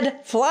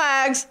Red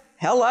Flags.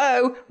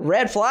 Hello,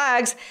 Red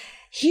Flags.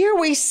 Here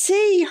we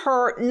see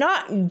her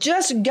not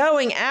just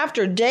going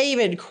after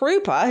David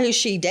Krupa, who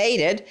she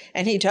dated,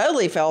 and he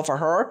totally fell for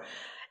her.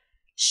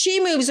 She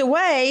moves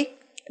away,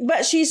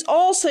 but she's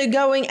also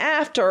going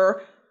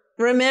after,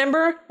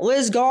 remember,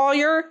 Liz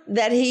Gollier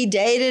that he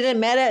dated and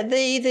met at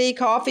the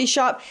coffee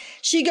shop?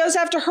 She goes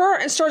after her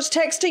and starts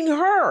texting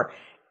her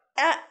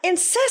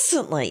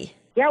incessantly.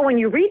 Yeah, when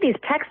you read these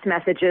text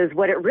messages,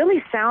 what it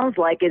really sounds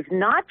like is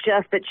not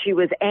just that she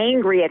was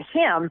angry at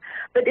him,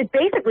 but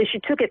basically she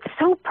took it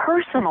so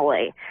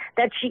personally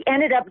that she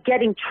ended up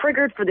getting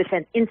triggered for this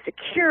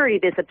insecurity,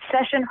 this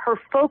obsession. Her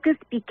focus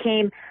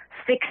became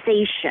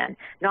fixation,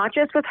 not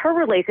just with her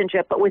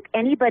relationship, but with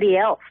anybody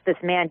else this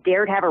man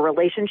dared have a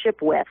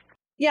relationship with.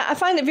 Yeah, I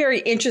find it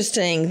very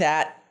interesting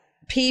that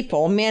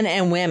people, men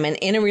and women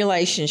in a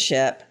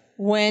relationship,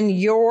 when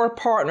your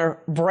partner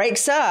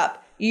breaks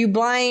up, you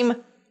blame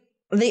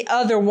the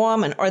other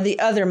woman or the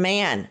other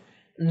man.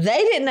 They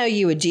didn't know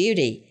you a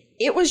duty.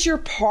 It was your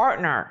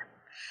partner.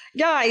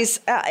 Guys,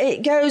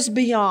 it goes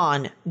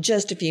beyond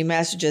just a few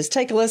messages.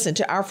 Take a listen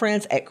to our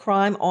friends at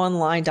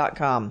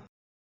crimeonline.com.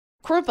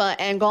 Krupa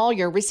and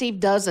Gollier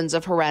received dozens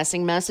of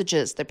harassing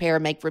messages. The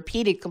pair make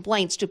repeated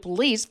complaints to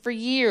police for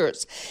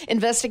years.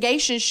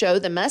 Investigations show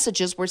the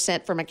messages were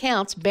sent from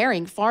accounts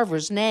bearing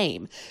Farver's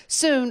name.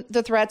 Soon,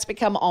 the threats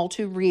become all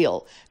too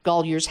real.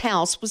 Gollier's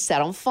house was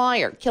set on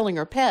fire, killing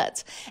her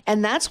pets.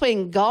 And that's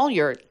when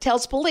Gollier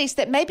tells police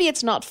that maybe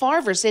it's not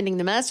Farver sending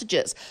the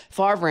messages.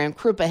 Farver and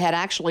Krupa had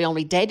actually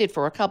only dated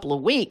for a couple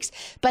of weeks,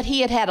 but he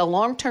had a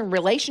long-term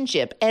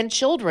relationship and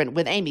children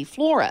with Amy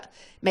Flora.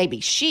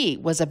 Maybe she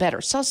was a better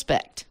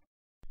suspect.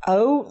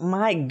 Oh,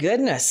 my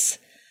goodness.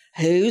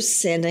 Who's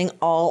sending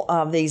all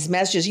of these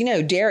messages?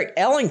 Derek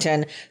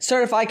Ellington,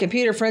 certified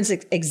computer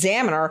forensic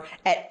examiner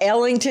at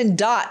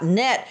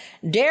ellington.net.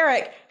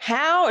 Derek,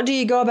 how do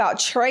you go about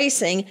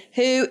tracing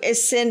who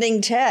is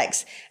sending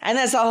texts? And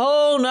that's a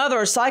whole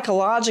nother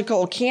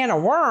psychological can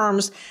of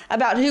worms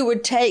about who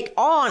would take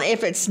on,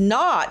 if it's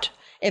not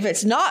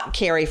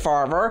Carrie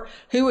Farver,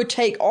 who would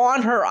take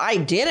on her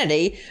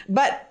identity.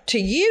 But to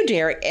you,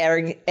 Derek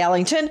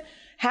Ellington,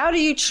 how do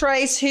you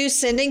trace who's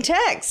sending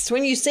texts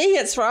when you see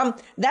it's from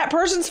that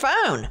person's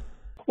phone?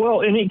 Well,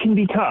 and it can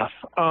be tough.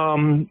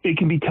 It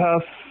can be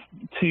tough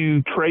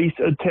to trace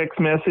a text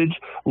message.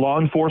 Law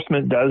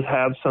enforcement does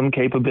have some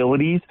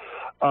capabilities.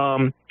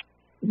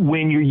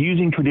 When you're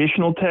using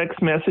traditional text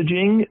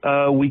messaging,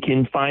 we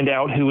can find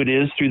out who it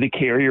is through the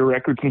carrier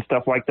records and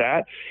stuff like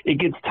that. It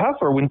gets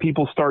tougher when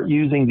people start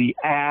using the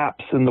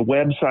apps and the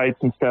websites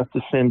and stuff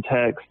to send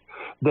text.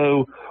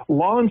 Though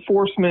law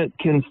enforcement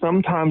can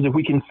sometimes, if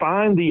we can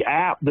find the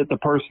app that the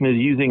person is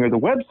using or the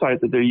website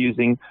that they're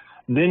using,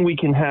 then we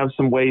can have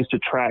some ways to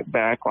track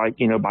back, like,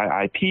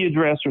 by IP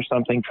address or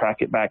something, track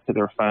it back to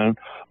their phone.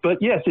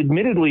 But yes,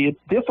 admittedly, it's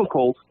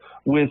difficult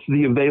with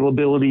the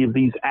availability of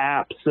these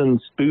apps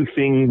and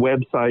spoofing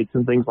websites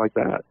and things like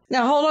that.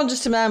 Now, hold on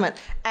just a moment.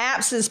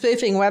 Apps and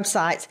spoofing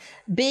websites.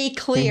 Be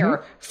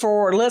clear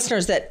for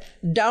listeners that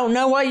don't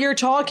know what you're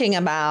talking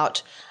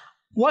about.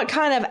 What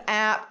kind of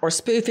app or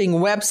spoofing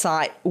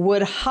website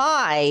would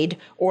hide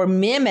or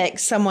mimic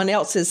someone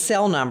else's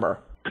cell number?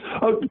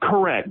 Oh,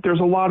 correct.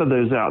 There's a lot of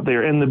those out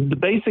there. And the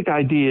basic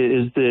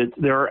idea is that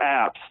there are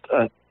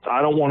apps.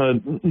 I don't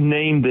want to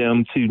name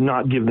them to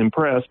not give them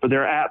press, but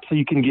there are apps that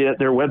you can get,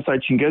 there are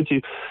websites you can go to.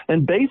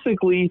 And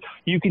basically,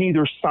 you can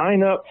either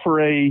sign up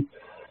for a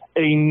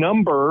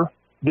number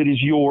that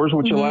is yours,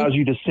 which allows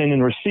you to send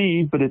and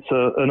receive, but it's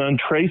an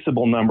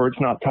untraceable number.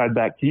 It's not tied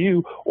back to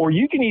you. Or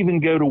you can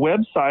even go to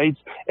websites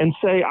and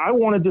say, I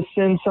wanted to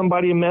send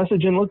somebody a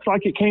message and it looks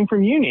like it came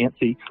from you,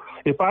 Nancy.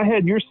 If I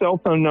had your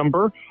cell phone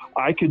number,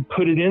 I could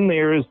put it in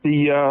there as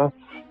the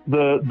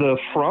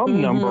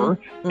from number,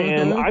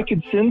 and I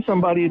could send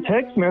somebody a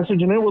text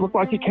message and it would look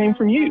like it came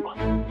from you.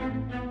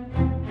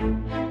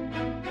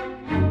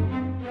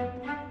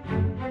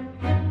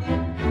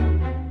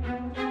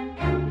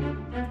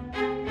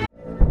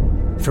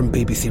 From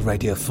BBC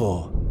Radio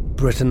 4,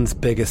 Britain's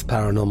biggest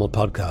paranormal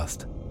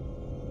podcast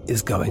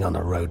is going on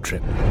a road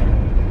trip.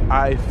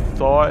 I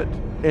thought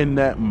in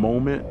that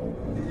moment,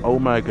 oh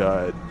my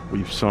God,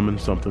 we've summoned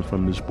something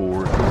from this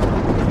board.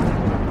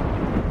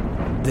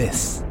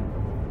 This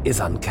is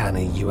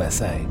Uncanny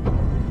USA.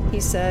 He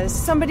says,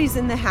 somebody's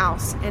in the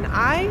house, and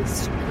I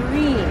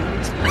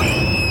screamed.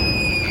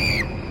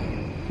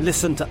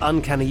 Listen to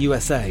Uncanny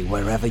USA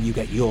wherever you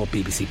get your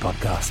BBC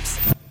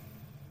podcasts,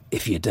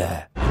 if you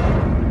dare.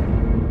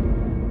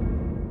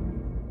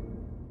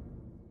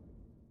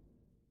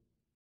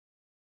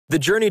 The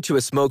journey to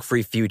a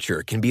smoke-free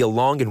future can be a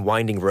long and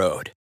winding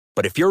road.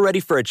 But if you're ready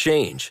for a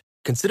change,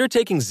 consider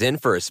taking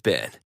Zyn for a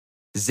spin.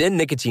 Zyn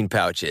nicotine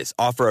pouches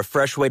offer a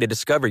fresh way to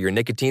discover your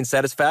nicotine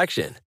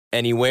satisfaction.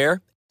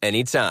 Anywhere,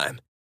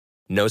 anytime.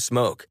 No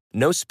smoke,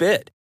 no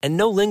spit, and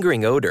no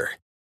lingering odor.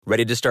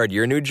 Ready to start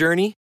your new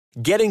journey?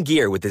 Get in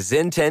gear with the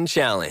Zyn 10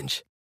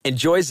 Challenge.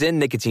 Enjoy Zyn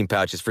nicotine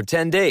pouches for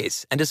 10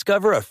 days and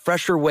discover a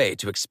fresher way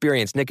to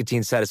experience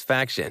nicotine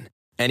satisfaction.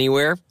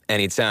 Anywhere,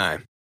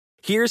 anytime.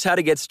 Here's how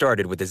to get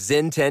started with the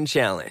Zyn 10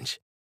 Challenge.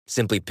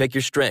 Simply pick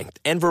your strength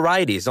and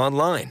varieties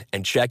online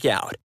and check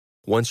out.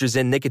 Once your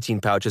Zyn nicotine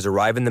pouches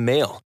arrive in the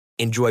mail,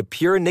 enjoy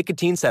pure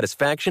nicotine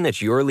satisfaction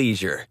at your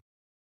leisure.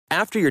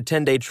 After your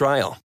 10-day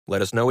trial,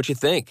 let us know what you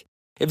think.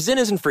 If Zyn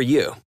isn't for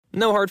you,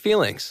 no hard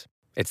feelings.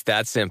 It's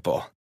that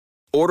simple.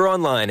 Order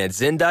online at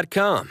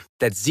Zyn.com,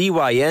 that's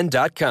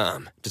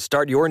ZYN.com, to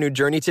start your new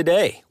journey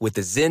today with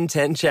the Zyn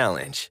 10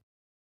 Challenge.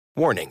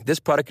 Warning, this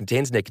product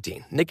contains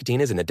nicotine.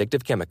 Nicotine is an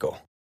addictive chemical.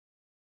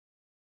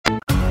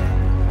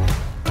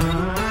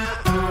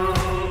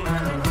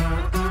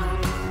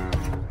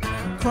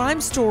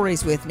 Crime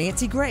Stories with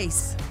Nancy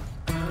Grace.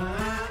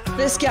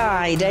 This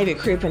guy, David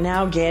Krupa,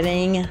 now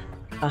getting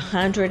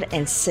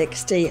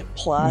 160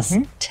 plus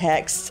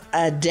texts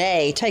a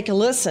day. Take a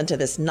listen to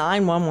this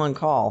 911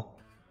 call.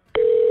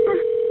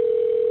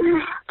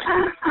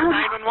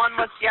 911,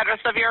 what's the address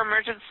of your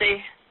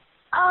emergency?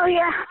 Oh,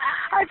 yeah.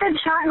 I've been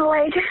shot in the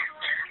leg.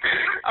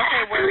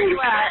 Okay, where are you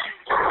at?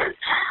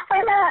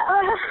 I'm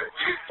at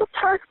the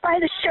park by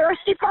the sheriff's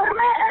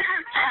department.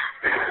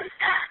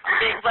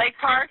 Big Lake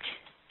Park?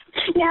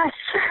 Yes.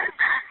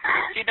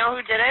 Do you know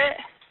who did it?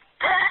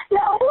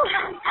 No.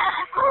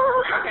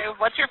 Okay,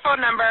 what's your phone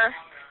number?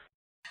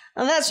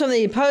 And that's from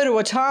the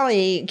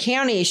Pottawatomie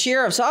County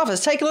Sheriff's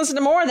Office. Take a listen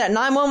to more of that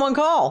 911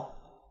 call.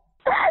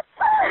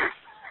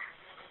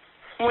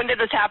 When did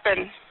this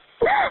happen?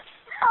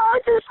 Oh,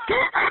 just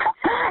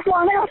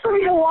long enough for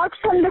me to walk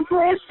from the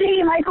bridge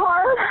to my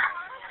car.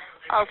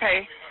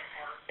 Okay.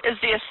 Is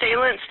the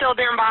assailant still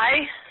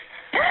nearby?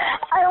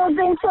 I don't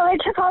think so. They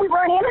took off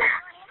running.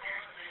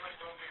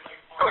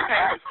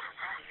 Okay.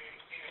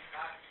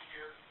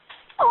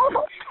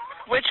 Oh.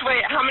 Which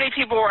way? How many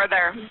people were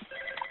there?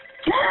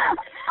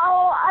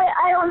 Oh,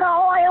 I don't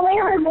know. I only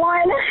heard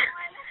one.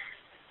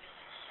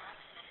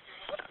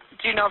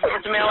 Do you know if it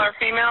was a male or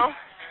female?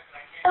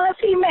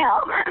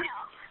 Female.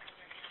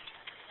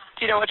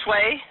 Do you know which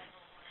way?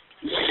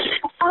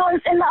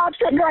 It's in the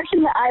opposite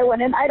direction that I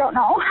went in. I don't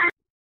know.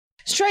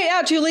 Straight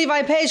out to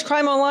Levi Page,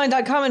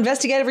 crimeonline.com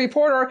investigative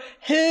reporter.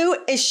 Who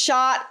is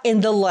shot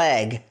in the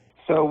leg?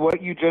 So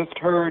what you just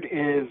heard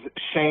is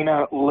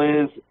Shayna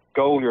Liz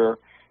Golier,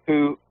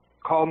 who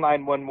called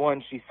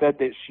 911. She said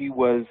that she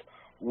was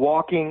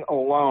walking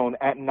alone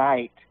at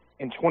night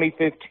in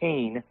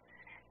 2015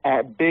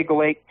 at Big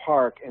Lake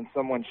Park, and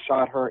someone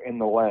shot her in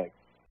the leg.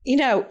 You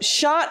know,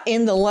 shot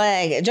in the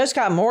leg. Joe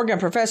Scott Morgan,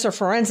 professor of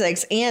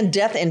forensics and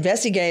death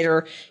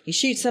investigator. You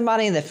shoot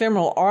somebody in the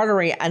femoral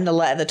artery and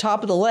the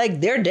top of the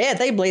leg, they're dead.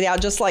 They bleed out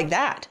just like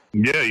that.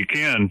 Yeah, you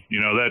can. You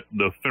know, that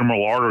the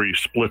femoral artery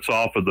splits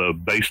off of the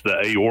base of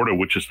the aorta,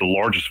 which is the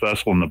largest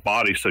vessel in the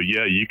body. So,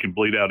 yeah, you can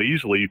bleed out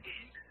easily.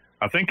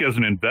 I think as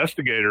an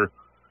investigator,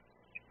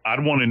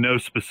 I'd want to know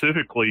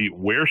specifically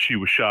where she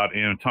was shot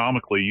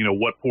anatomically, you know,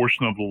 what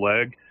portion of the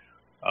leg.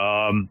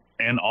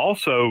 And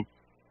also,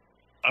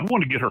 I'd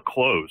want to get her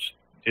clothes.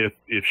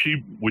 If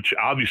she, which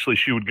obviously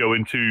she would go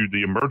into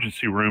the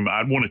emergency room,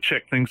 I'd want to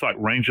check things like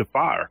range of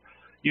fire.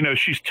 You know,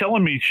 she's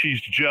telling me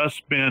she's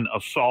just been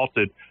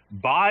assaulted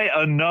by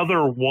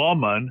another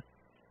woman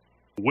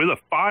with a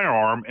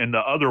firearm, and the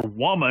other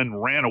woman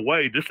ran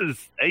away. This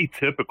is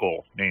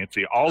atypical,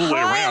 Nancy, all the way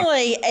around.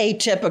 Highly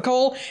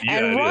atypical. Yeah,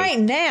 and right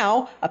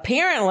now,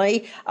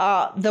 apparently,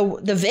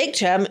 the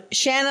victim,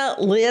 Shayna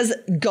Liz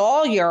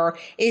Golier,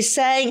 is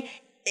saying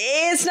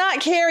it's not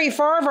Carrie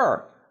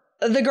Farver,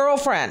 the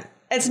girlfriend.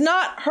 It's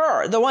not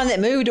her, the one that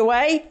moved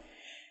away.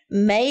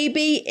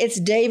 Maybe it's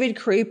David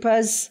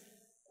Krupa's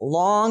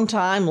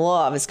longtime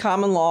love, his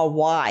common law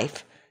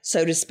wife,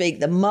 so to speak,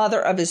 the mother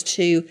of his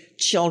two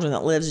children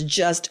that lives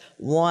just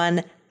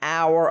 1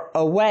 hour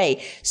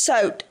away.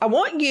 So I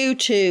want you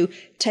to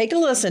take a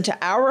listen to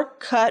our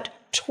Cut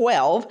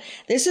 12.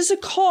 This is a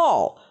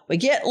call. We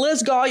get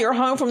Liz Golier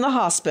home from the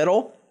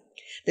hospital.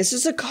 This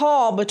is a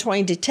call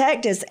between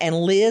detectives and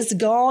Liz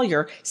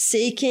Golier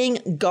seeking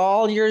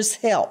Golier's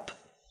help.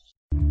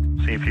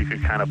 See if you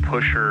could kind of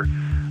push her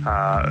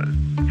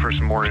for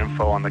some more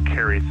info on the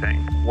Carrie thing,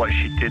 what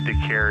she did to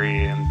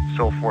Carrie and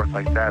so forth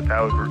like that.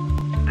 That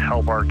would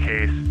help our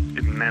case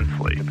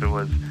immensely if it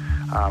was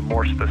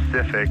more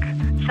specific.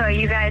 So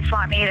you guys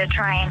want me to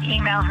try and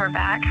email her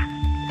back?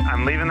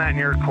 I'm leaving that in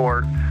your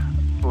court,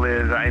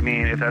 Liz. I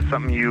mean, if that's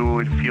something you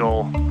would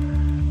feel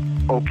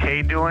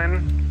okay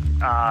doing,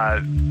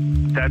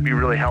 that'd be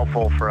really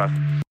helpful for us.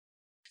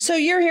 So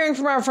you're hearing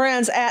from our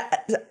friends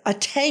at A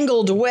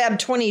Tangled Web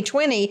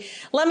 2020.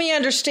 Let me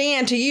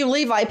understand to you,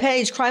 Levi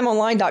Page,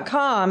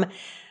 crimeonline.com,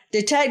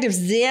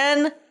 detectives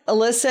then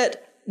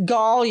elicit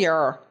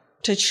Golier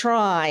to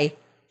try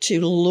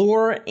to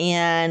lure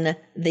in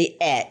the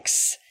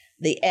ex,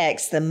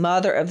 the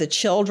mother of the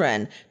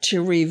children,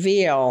 to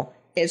reveal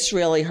it's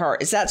really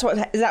hurt. Is that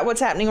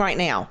what's happening right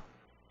now?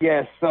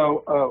 Yes.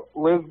 So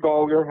Liz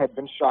Gollier had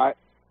been shot,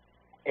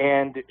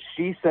 and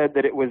she said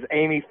that it was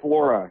Amy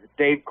Flora,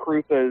 Dave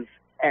Krupa's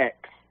ex,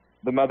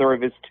 the mother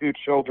of his 2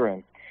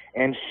 children.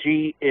 And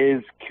she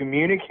is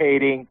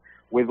communicating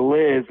with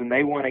Liz, and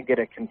they want to get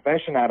a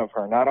confession out of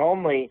her. Not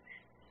only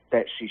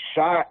that she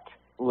shot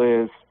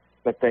Liz,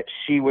 but that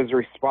she was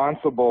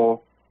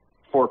responsible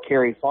for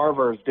Carrie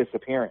Farver's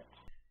disappearance.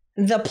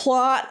 The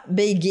plot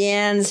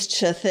begins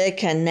to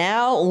thicken.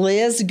 Now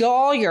Liz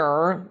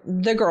Gollier,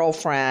 the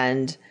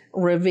girlfriend,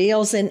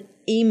 reveals an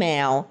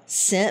email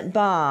sent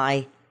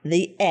by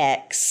the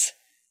ex,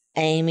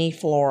 Amy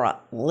Flora.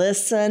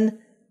 Listen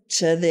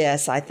to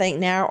this. I think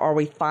now, are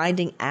we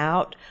finding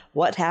out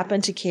what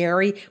happened to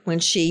Carrie when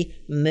she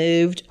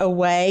moved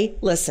away?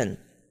 Listen.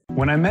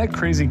 When I met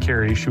Crazy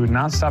Carrie, she would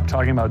not stop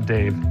talking about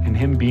Dave and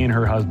him being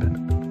her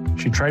husband.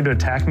 She tried to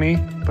attack me,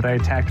 but I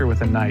attacked her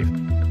with a knife.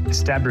 I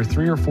stabbed her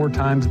 3 or 4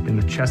 times in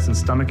the chest and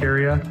stomach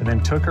area, and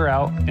then took her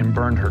out and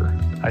burned her.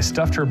 I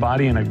stuffed her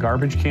body in a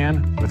garbage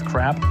can with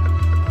crap.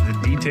 The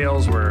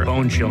details were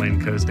bone-chilling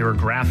because they were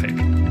graphic.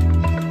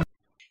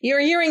 You're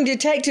hearing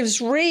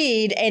detectives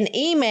read an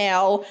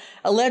email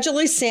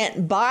allegedly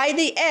sent by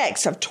the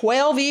ex of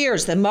 12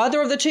 years, the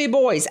mother of the 2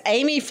 boys,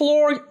 Amy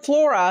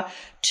Flora,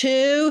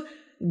 to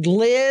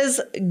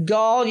Liz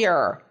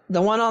Gollier,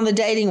 the one on the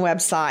dating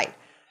website.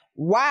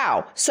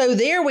 Wow. So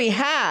there we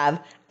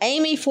have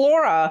Amy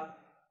Flora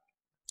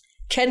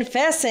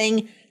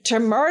confessing to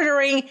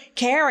murdering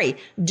Carrie.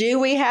 Do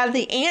we have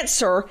the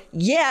answer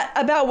yet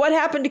about what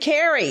happened to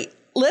Carrie?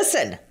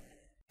 Listen.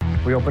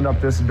 We opened up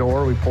this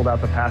door, we pulled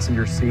out the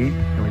passenger seat,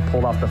 and we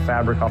pulled off the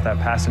fabric off that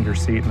passenger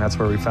seat, and that's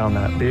where we found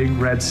that big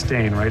red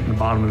stain right in the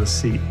bottom of the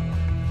seat.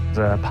 It was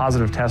a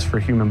positive test for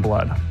human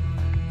blood.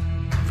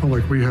 I felt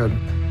like we had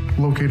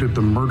located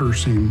the murder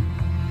scene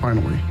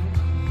finally.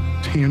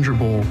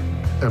 Tangible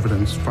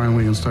evidence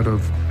finally instead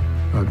of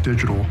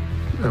digital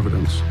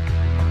evidence.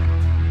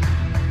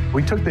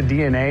 We took the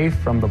DNA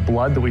from the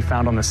blood that we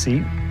found on the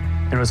seat,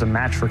 and it was a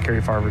match for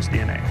Carrie Farver's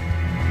DNA.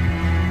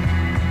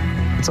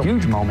 It's a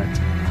huge moment.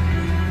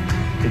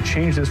 It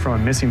changed this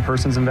from a missing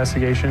persons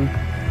investigation,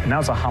 and now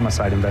it's a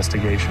homicide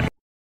investigation.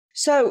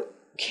 So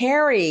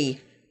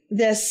Carrie,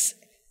 this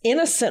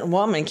innocent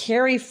woman,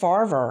 Carrie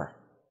Farver,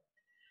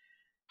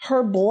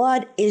 her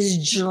blood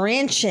is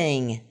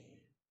drenching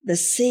the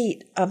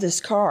seat of this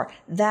car.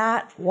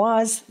 That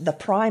was the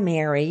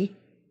primary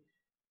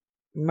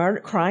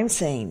murder crime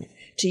scene.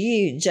 To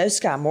you, Joe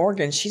Scott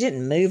Morgan, she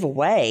didn't move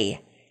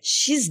away.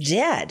 She's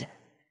dead.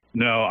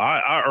 No,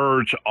 I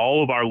urge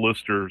all of our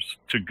listeners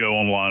to go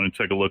online and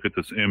take a look at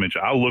this image.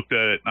 I looked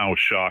at it and I was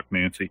shocked,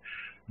 Nancy.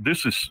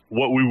 This is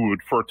what we would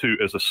refer to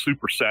as a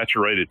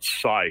supersaturated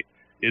site.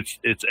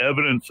 It's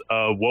evidence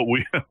of what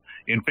we,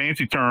 in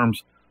fancy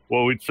terms,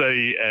 what we'd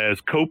say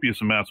as copious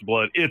amounts of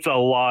blood. It's a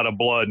lot of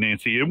blood,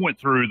 Nancy. It went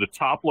through the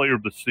top layer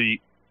of the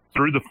seat,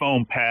 through the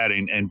foam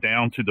padding, and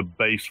down to the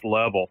base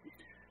level.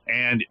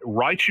 And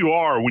right you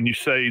are when you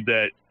say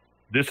that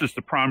this is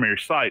the primary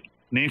site.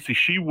 Nancy,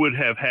 she would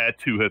have had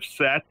to have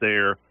sat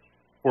there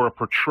for a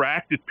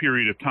protracted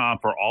period of time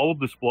for all of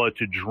this blood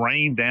to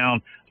drain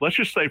down, let's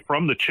just say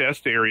from the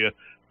chest area,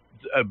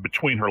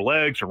 between her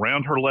legs,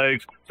 around her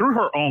legs, through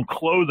her own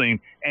clothing,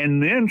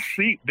 and then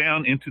seep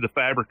down into the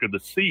fabric of the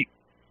seat.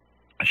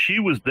 She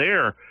was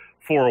there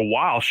for a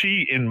while.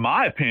 She, in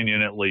my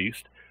opinion at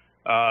least,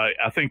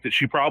 I think that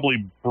she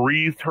probably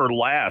breathed her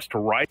last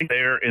right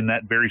there in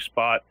that very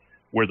spot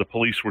where the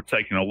police were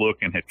taking a look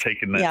and had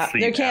taken that seat.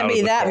 There can't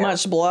be that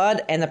much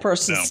blood and the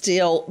person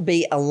still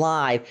be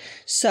alive.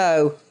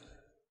 So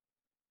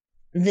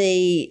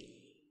the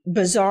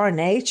bizarre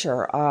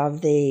nature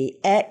of the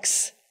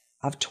ex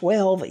of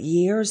 12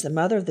 years, the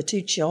mother of the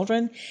 2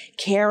 children,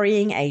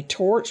 carrying a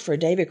torch for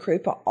David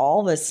Krupa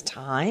all this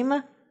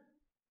time.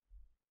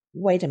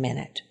 Wait a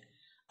minute.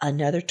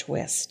 Another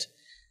twist.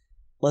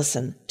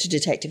 Listen to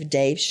Detective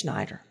Dave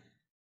Schneider.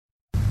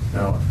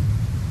 Now,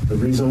 the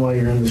reason why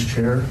you're in this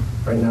chair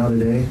right now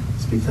today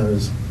is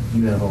because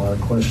you have a lot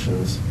of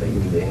questions that you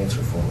need to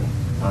answer for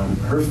me.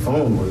 Her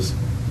phone was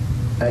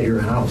at your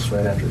house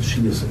right after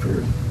she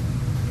disappeared.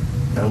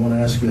 And I want to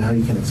ask you how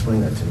you can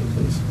explain that to me,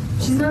 please.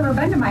 She's never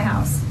been to my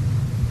house.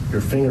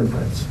 Your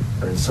fingerprints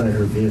are inside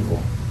her vehicle.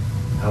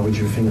 How would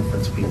your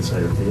fingerprints be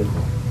inside her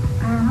vehicle?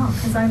 I don't know,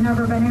 because I've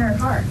never been in her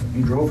car.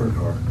 You drove her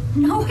car.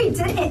 No, I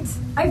didn't.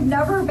 I've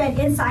never been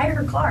inside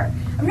her car.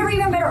 I've never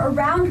even been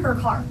around her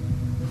car.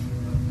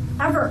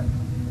 Ever.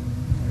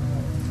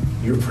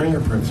 Your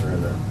fingerprints are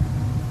in there.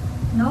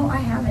 No, I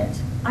haven't.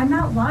 I'm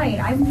not lying.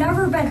 I've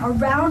never been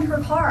around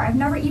her car. I've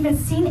never even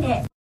seen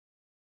it.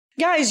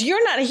 Guys,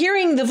 you're not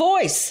hearing the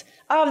voice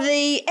of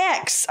the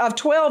ex of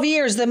 12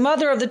 years, the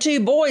mother of the 2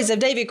 boys of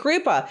David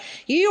Krupa.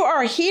 You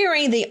are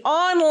hearing the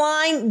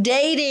online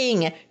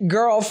dating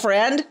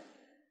girlfriend.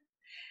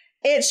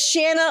 It's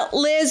Shanna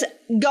Liz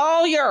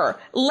Gollier.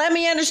 Let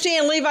me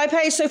understand, Levi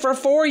Pace. So for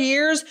 4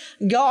 years,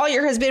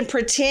 Gollier has been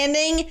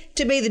pretending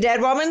to be the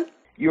dead woman?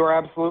 You are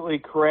absolutely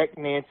correct,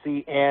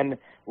 Nancy. And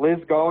Liz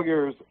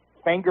Gollier's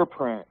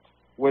fingerprint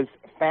was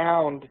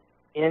found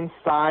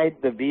inside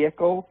the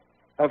vehicle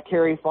of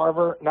Carrie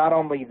Farver. Not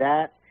only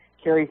that,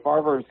 Carrie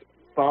Farver's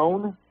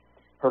phone,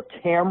 her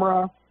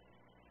camera,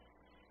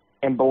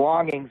 and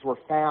belongings were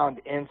found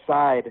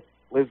inside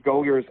Liz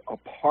Golyar's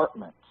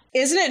apartment.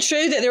 Isn't it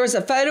true that there was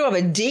a photo of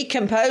a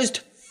decomposed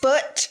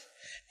foot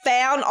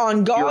found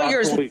on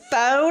Golyar's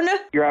phone?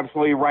 You're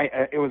absolutely right.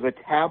 It was a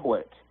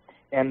tablet,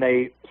 and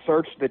they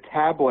searched the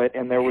tablet,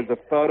 and there was a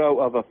photo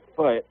of a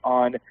foot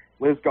on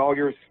Liz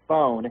Golyar's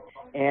phone,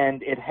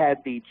 and it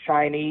had the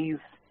Chinese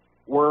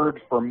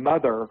word for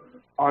mother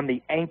on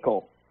the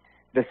ankle,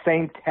 the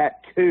same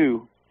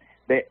tattoo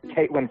that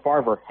Caitlin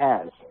Farver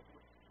has.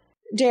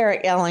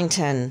 Derek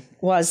Ellington,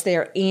 was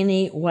there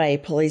any way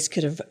police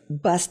could have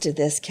busted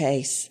this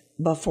case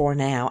before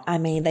now? I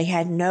mean, they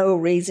had no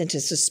reason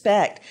to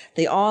suspect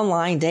the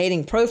online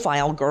dating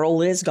profile girl,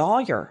 Liz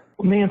Golyar.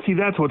 Nancy,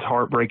 that's what's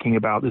heartbreaking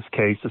about this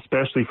case,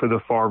 especially for the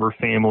Farver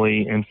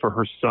family and for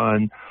her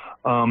son.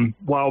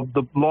 While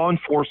the law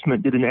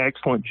enforcement did an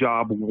excellent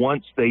job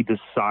once they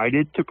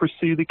decided to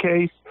pursue the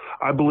case,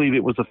 I believe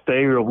it was a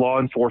failure of law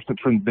enforcement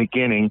from the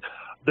beginning.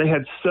 They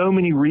had so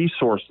many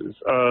resources,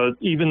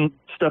 even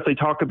stuff they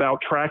talk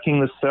about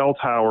tracking the cell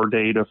tower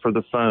data for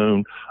the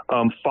phone,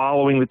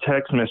 following the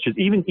text messages,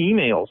 even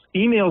emails.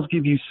 Emails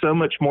give you so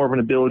much more of an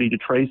ability to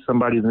trace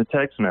somebody than a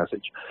text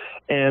message.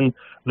 And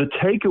the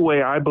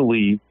takeaway, I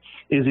believe,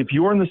 is if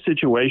you're in the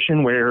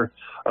situation where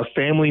a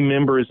family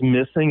member is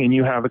missing and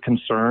you have a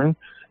concern,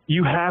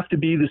 you have to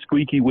be the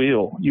squeaky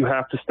wheel. You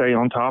have to stay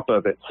on top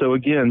of it. So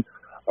again,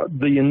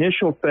 the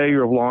initial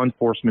failure of law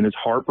enforcement is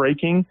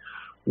heartbreaking.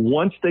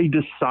 Once they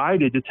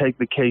decided to take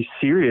the case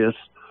serious,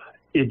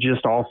 it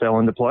just all fell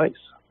into place.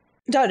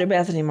 Dr.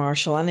 Bethany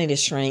Marshall, I need a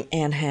shrink.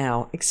 And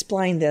how?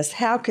 Explain this.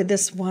 How could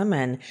this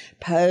woman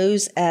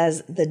pose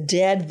as the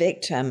dead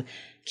victim,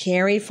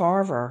 Carrie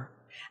Farver?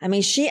 I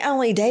mean, she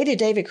only dated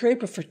David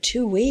Krupa for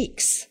 2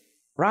 weeks,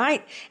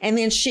 right? And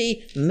then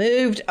she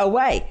moved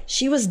away.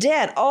 She was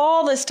dead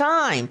all this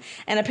time.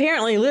 And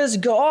apparently Liz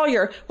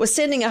Golyar was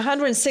sending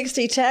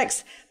 160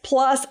 texts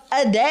plus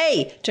a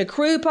day to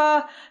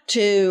Krupa,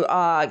 to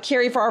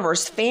Carrie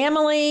Farver's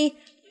family,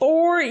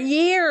 4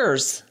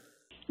 years.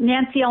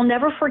 Nancy, I'll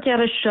never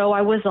forget a show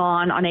I was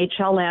on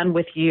HLN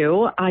with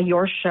you,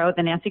 your show,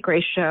 The Nancy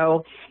Grace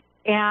Show.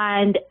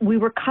 And we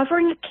were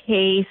covering a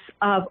case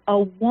of a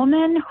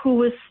woman who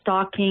was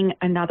stalking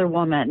another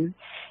woman.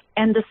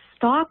 And the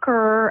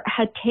stalker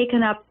had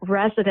taken up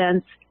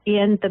residence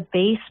in the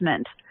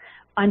basement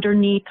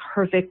underneath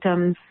her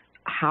victim's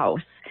house.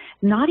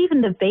 Not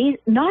even the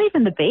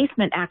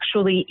basement,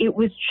 actually. It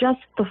was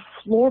just the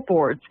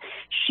floorboards.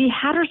 She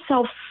had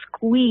herself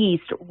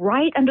squeezed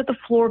right under the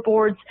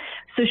floorboards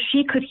so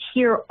she could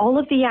hear all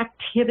of the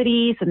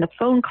activities and the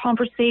phone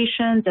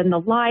conversations and the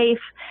life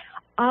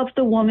of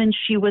the woman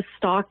she was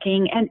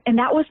stalking. And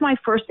that was my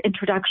first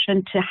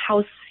introduction to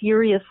how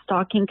serious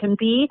stalking can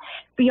be,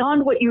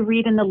 beyond what you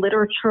read in the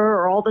literature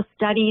or all the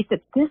studies,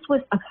 that this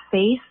was a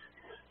face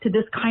to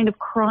this kind of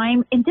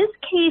crime. In this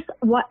case,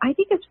 what I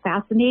think is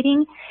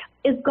fascinating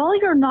is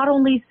Golyar not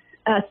only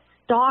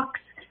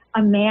stalks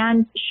a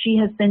man she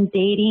has been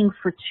dating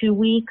for 2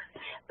 weeks,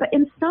 but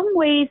in some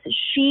ways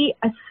she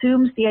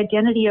assumes the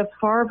identity of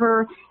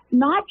Farver,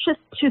 not just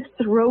to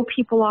throw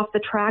people off the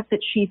track that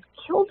she's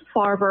killed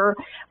Farver,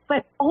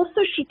 but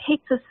also she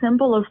takes a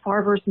symbol of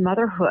Farver's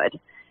motherhood.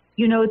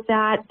 You know,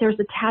 that there's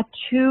a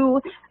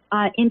tattoo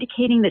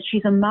indicating that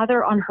she's a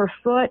mother on her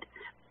foot.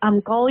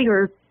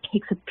 Golyar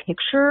takes a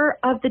picture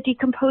of the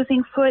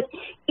decomposing foot.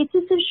 It's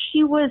as if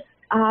she was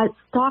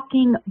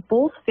stalking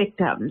both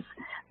victims,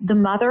 the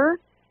mother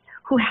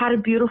who had a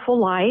beautiful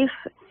life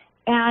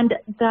and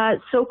the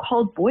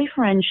so-called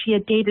boyfriend she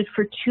had dated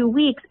for 2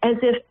 weeks, as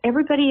if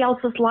everybody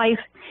else's life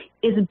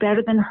is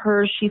better than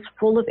hers. She's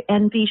full of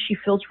envy. She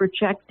feels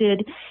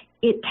rejected.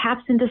 It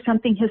taps into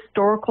something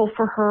historical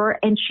for her,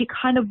 and she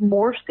kind of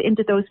morphs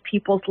into those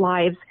people's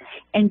lives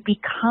and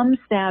becomes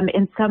them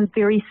in some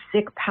very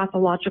sick,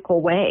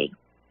 pathological way.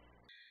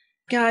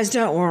 Guys,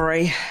 don't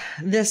worry.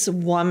 This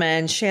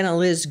woman, Shanna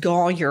Liz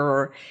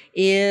Golyar,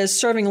 is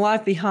serving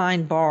life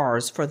behind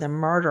bars for the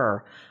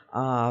murder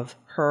of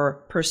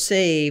her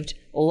perceived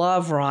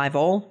love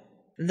rival,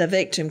 the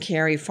victim,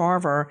 Carrie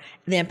Farver,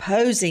 then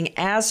posing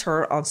as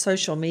her on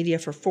social media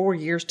for 4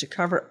 years to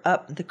cover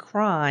up the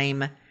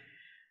crime,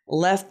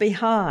 left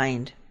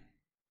behind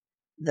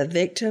the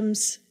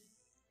victim's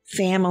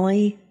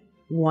family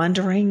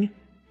wondering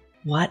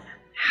what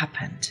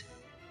happened.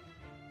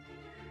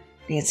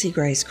 Nancy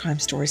Grace, Crime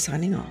Story,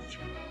 signing off.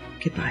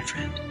 Goodbye,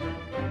 friend.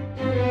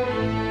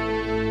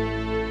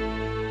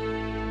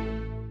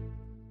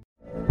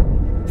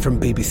 From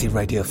BBC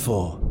Radio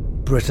 4,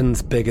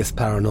 Britain's biggest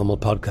paranormal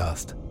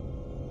podcast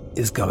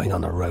is going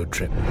on a road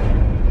trip.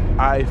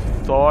 I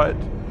thought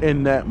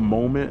in that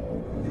moment,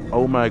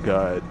 oh my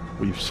God,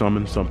 we've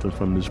summoned something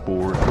from this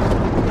board.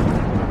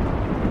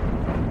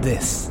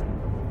 This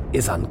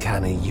is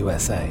Uncanny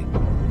USA.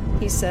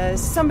 He says,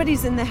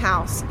 somebody's in the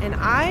house, and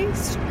I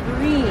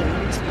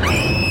screamed.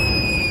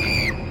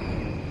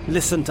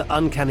 Listen to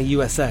Uncanny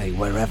USA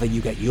wherever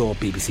you get your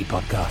BBC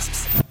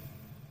podcasts,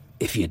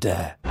 if you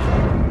dare.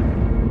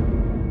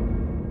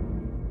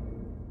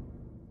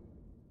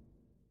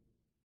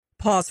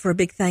 Pause for a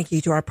big thank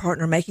you to our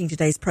partner making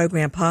today's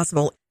program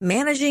possible.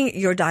 Managing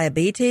your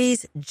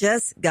diabetes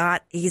just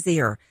got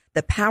easier.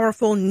 The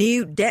powerful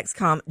new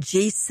Dexcom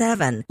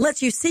G7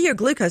 lets you see your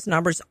glucose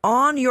numbers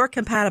on your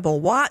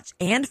compatible watch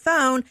and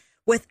phone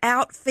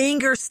without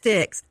finger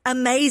sticks.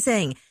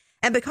 Amazing.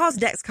 And because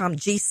Dexcom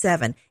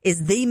G7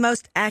 is the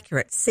most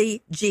accurate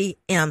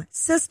CGM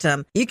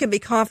system, you can be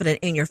confident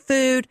in your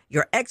food,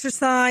 your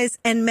exercise,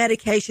 and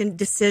medication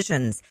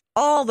decisions.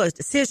 All those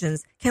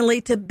decisions can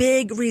lead to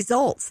big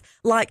results,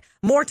 like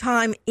more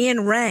time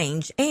in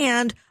range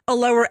and a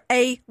lower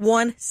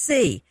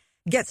A1C.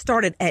 Get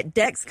started at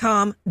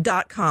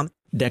Dexcom.com.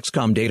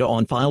 Dexcom data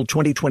on file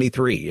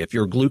 2023. If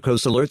your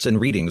glucose alerts and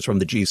readings from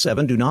the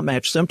G7 do not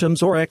match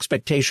symptoms or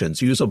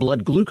expectations, use a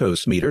blood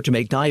glucose meter to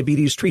make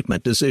diabetes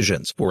treatment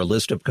decisions. For a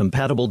list of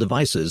compatible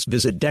devices,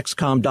 visit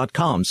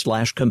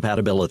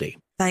Dexcom.com/compatibility.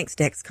 Thanks,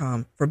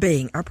 Dexcom, for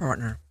being our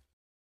partner.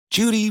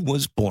 Judy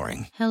was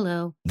boring.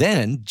 Hello.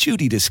 Then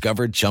Judy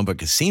discovered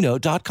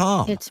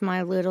ChumbaCasino.com. It's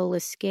my little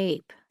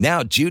escape.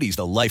 Now Judy's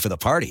the life of the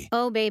party.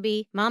 Oh,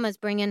 baby, mama's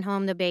bringing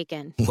home the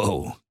bacon.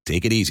 Whoa,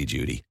 take it easy,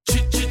 Judy.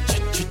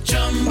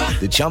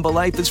 The Chumba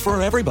life is for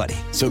everybody.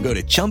 So go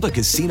to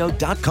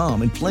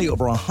ChumbaCasino.com and play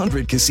over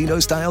 100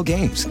 casino-style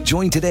games.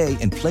 Join today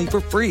and play for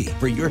free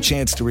for your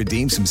chance to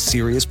redeem some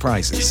serious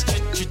prizes.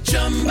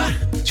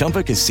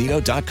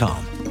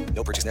 ChumbaCasino.com.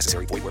 No purchase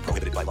necessary. Void where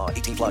prohibited by law.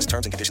 18+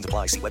 terms and conditions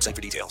apply. See website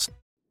for details.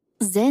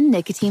 Zyn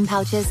nicotine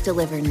pouches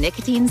deliver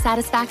nicotine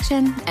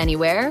satisfaction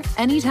anywhere,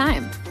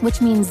 anytime. Which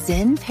means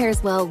Zyn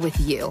pairs well with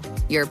you,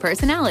 your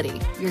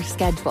personality, your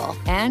schedule,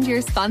 and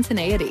your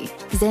spontaneity.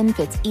 Zyn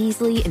fits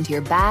easily into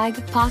your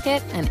bag,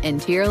 pocket, and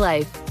into your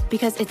life.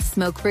 Because it's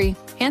smoke-free,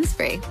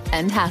 hands-free,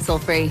 and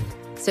hassle-free.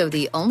 So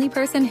the only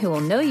person who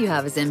will know you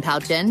have a Zyn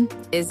pouch in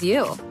is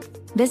you.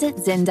 Visit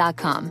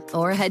Zyn.com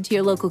or head to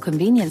your local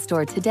convenience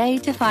store today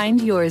to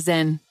find your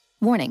Zyn.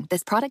 Warning,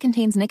 this product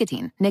contains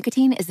nicotine.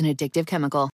 Nicotine is an addictive chemical.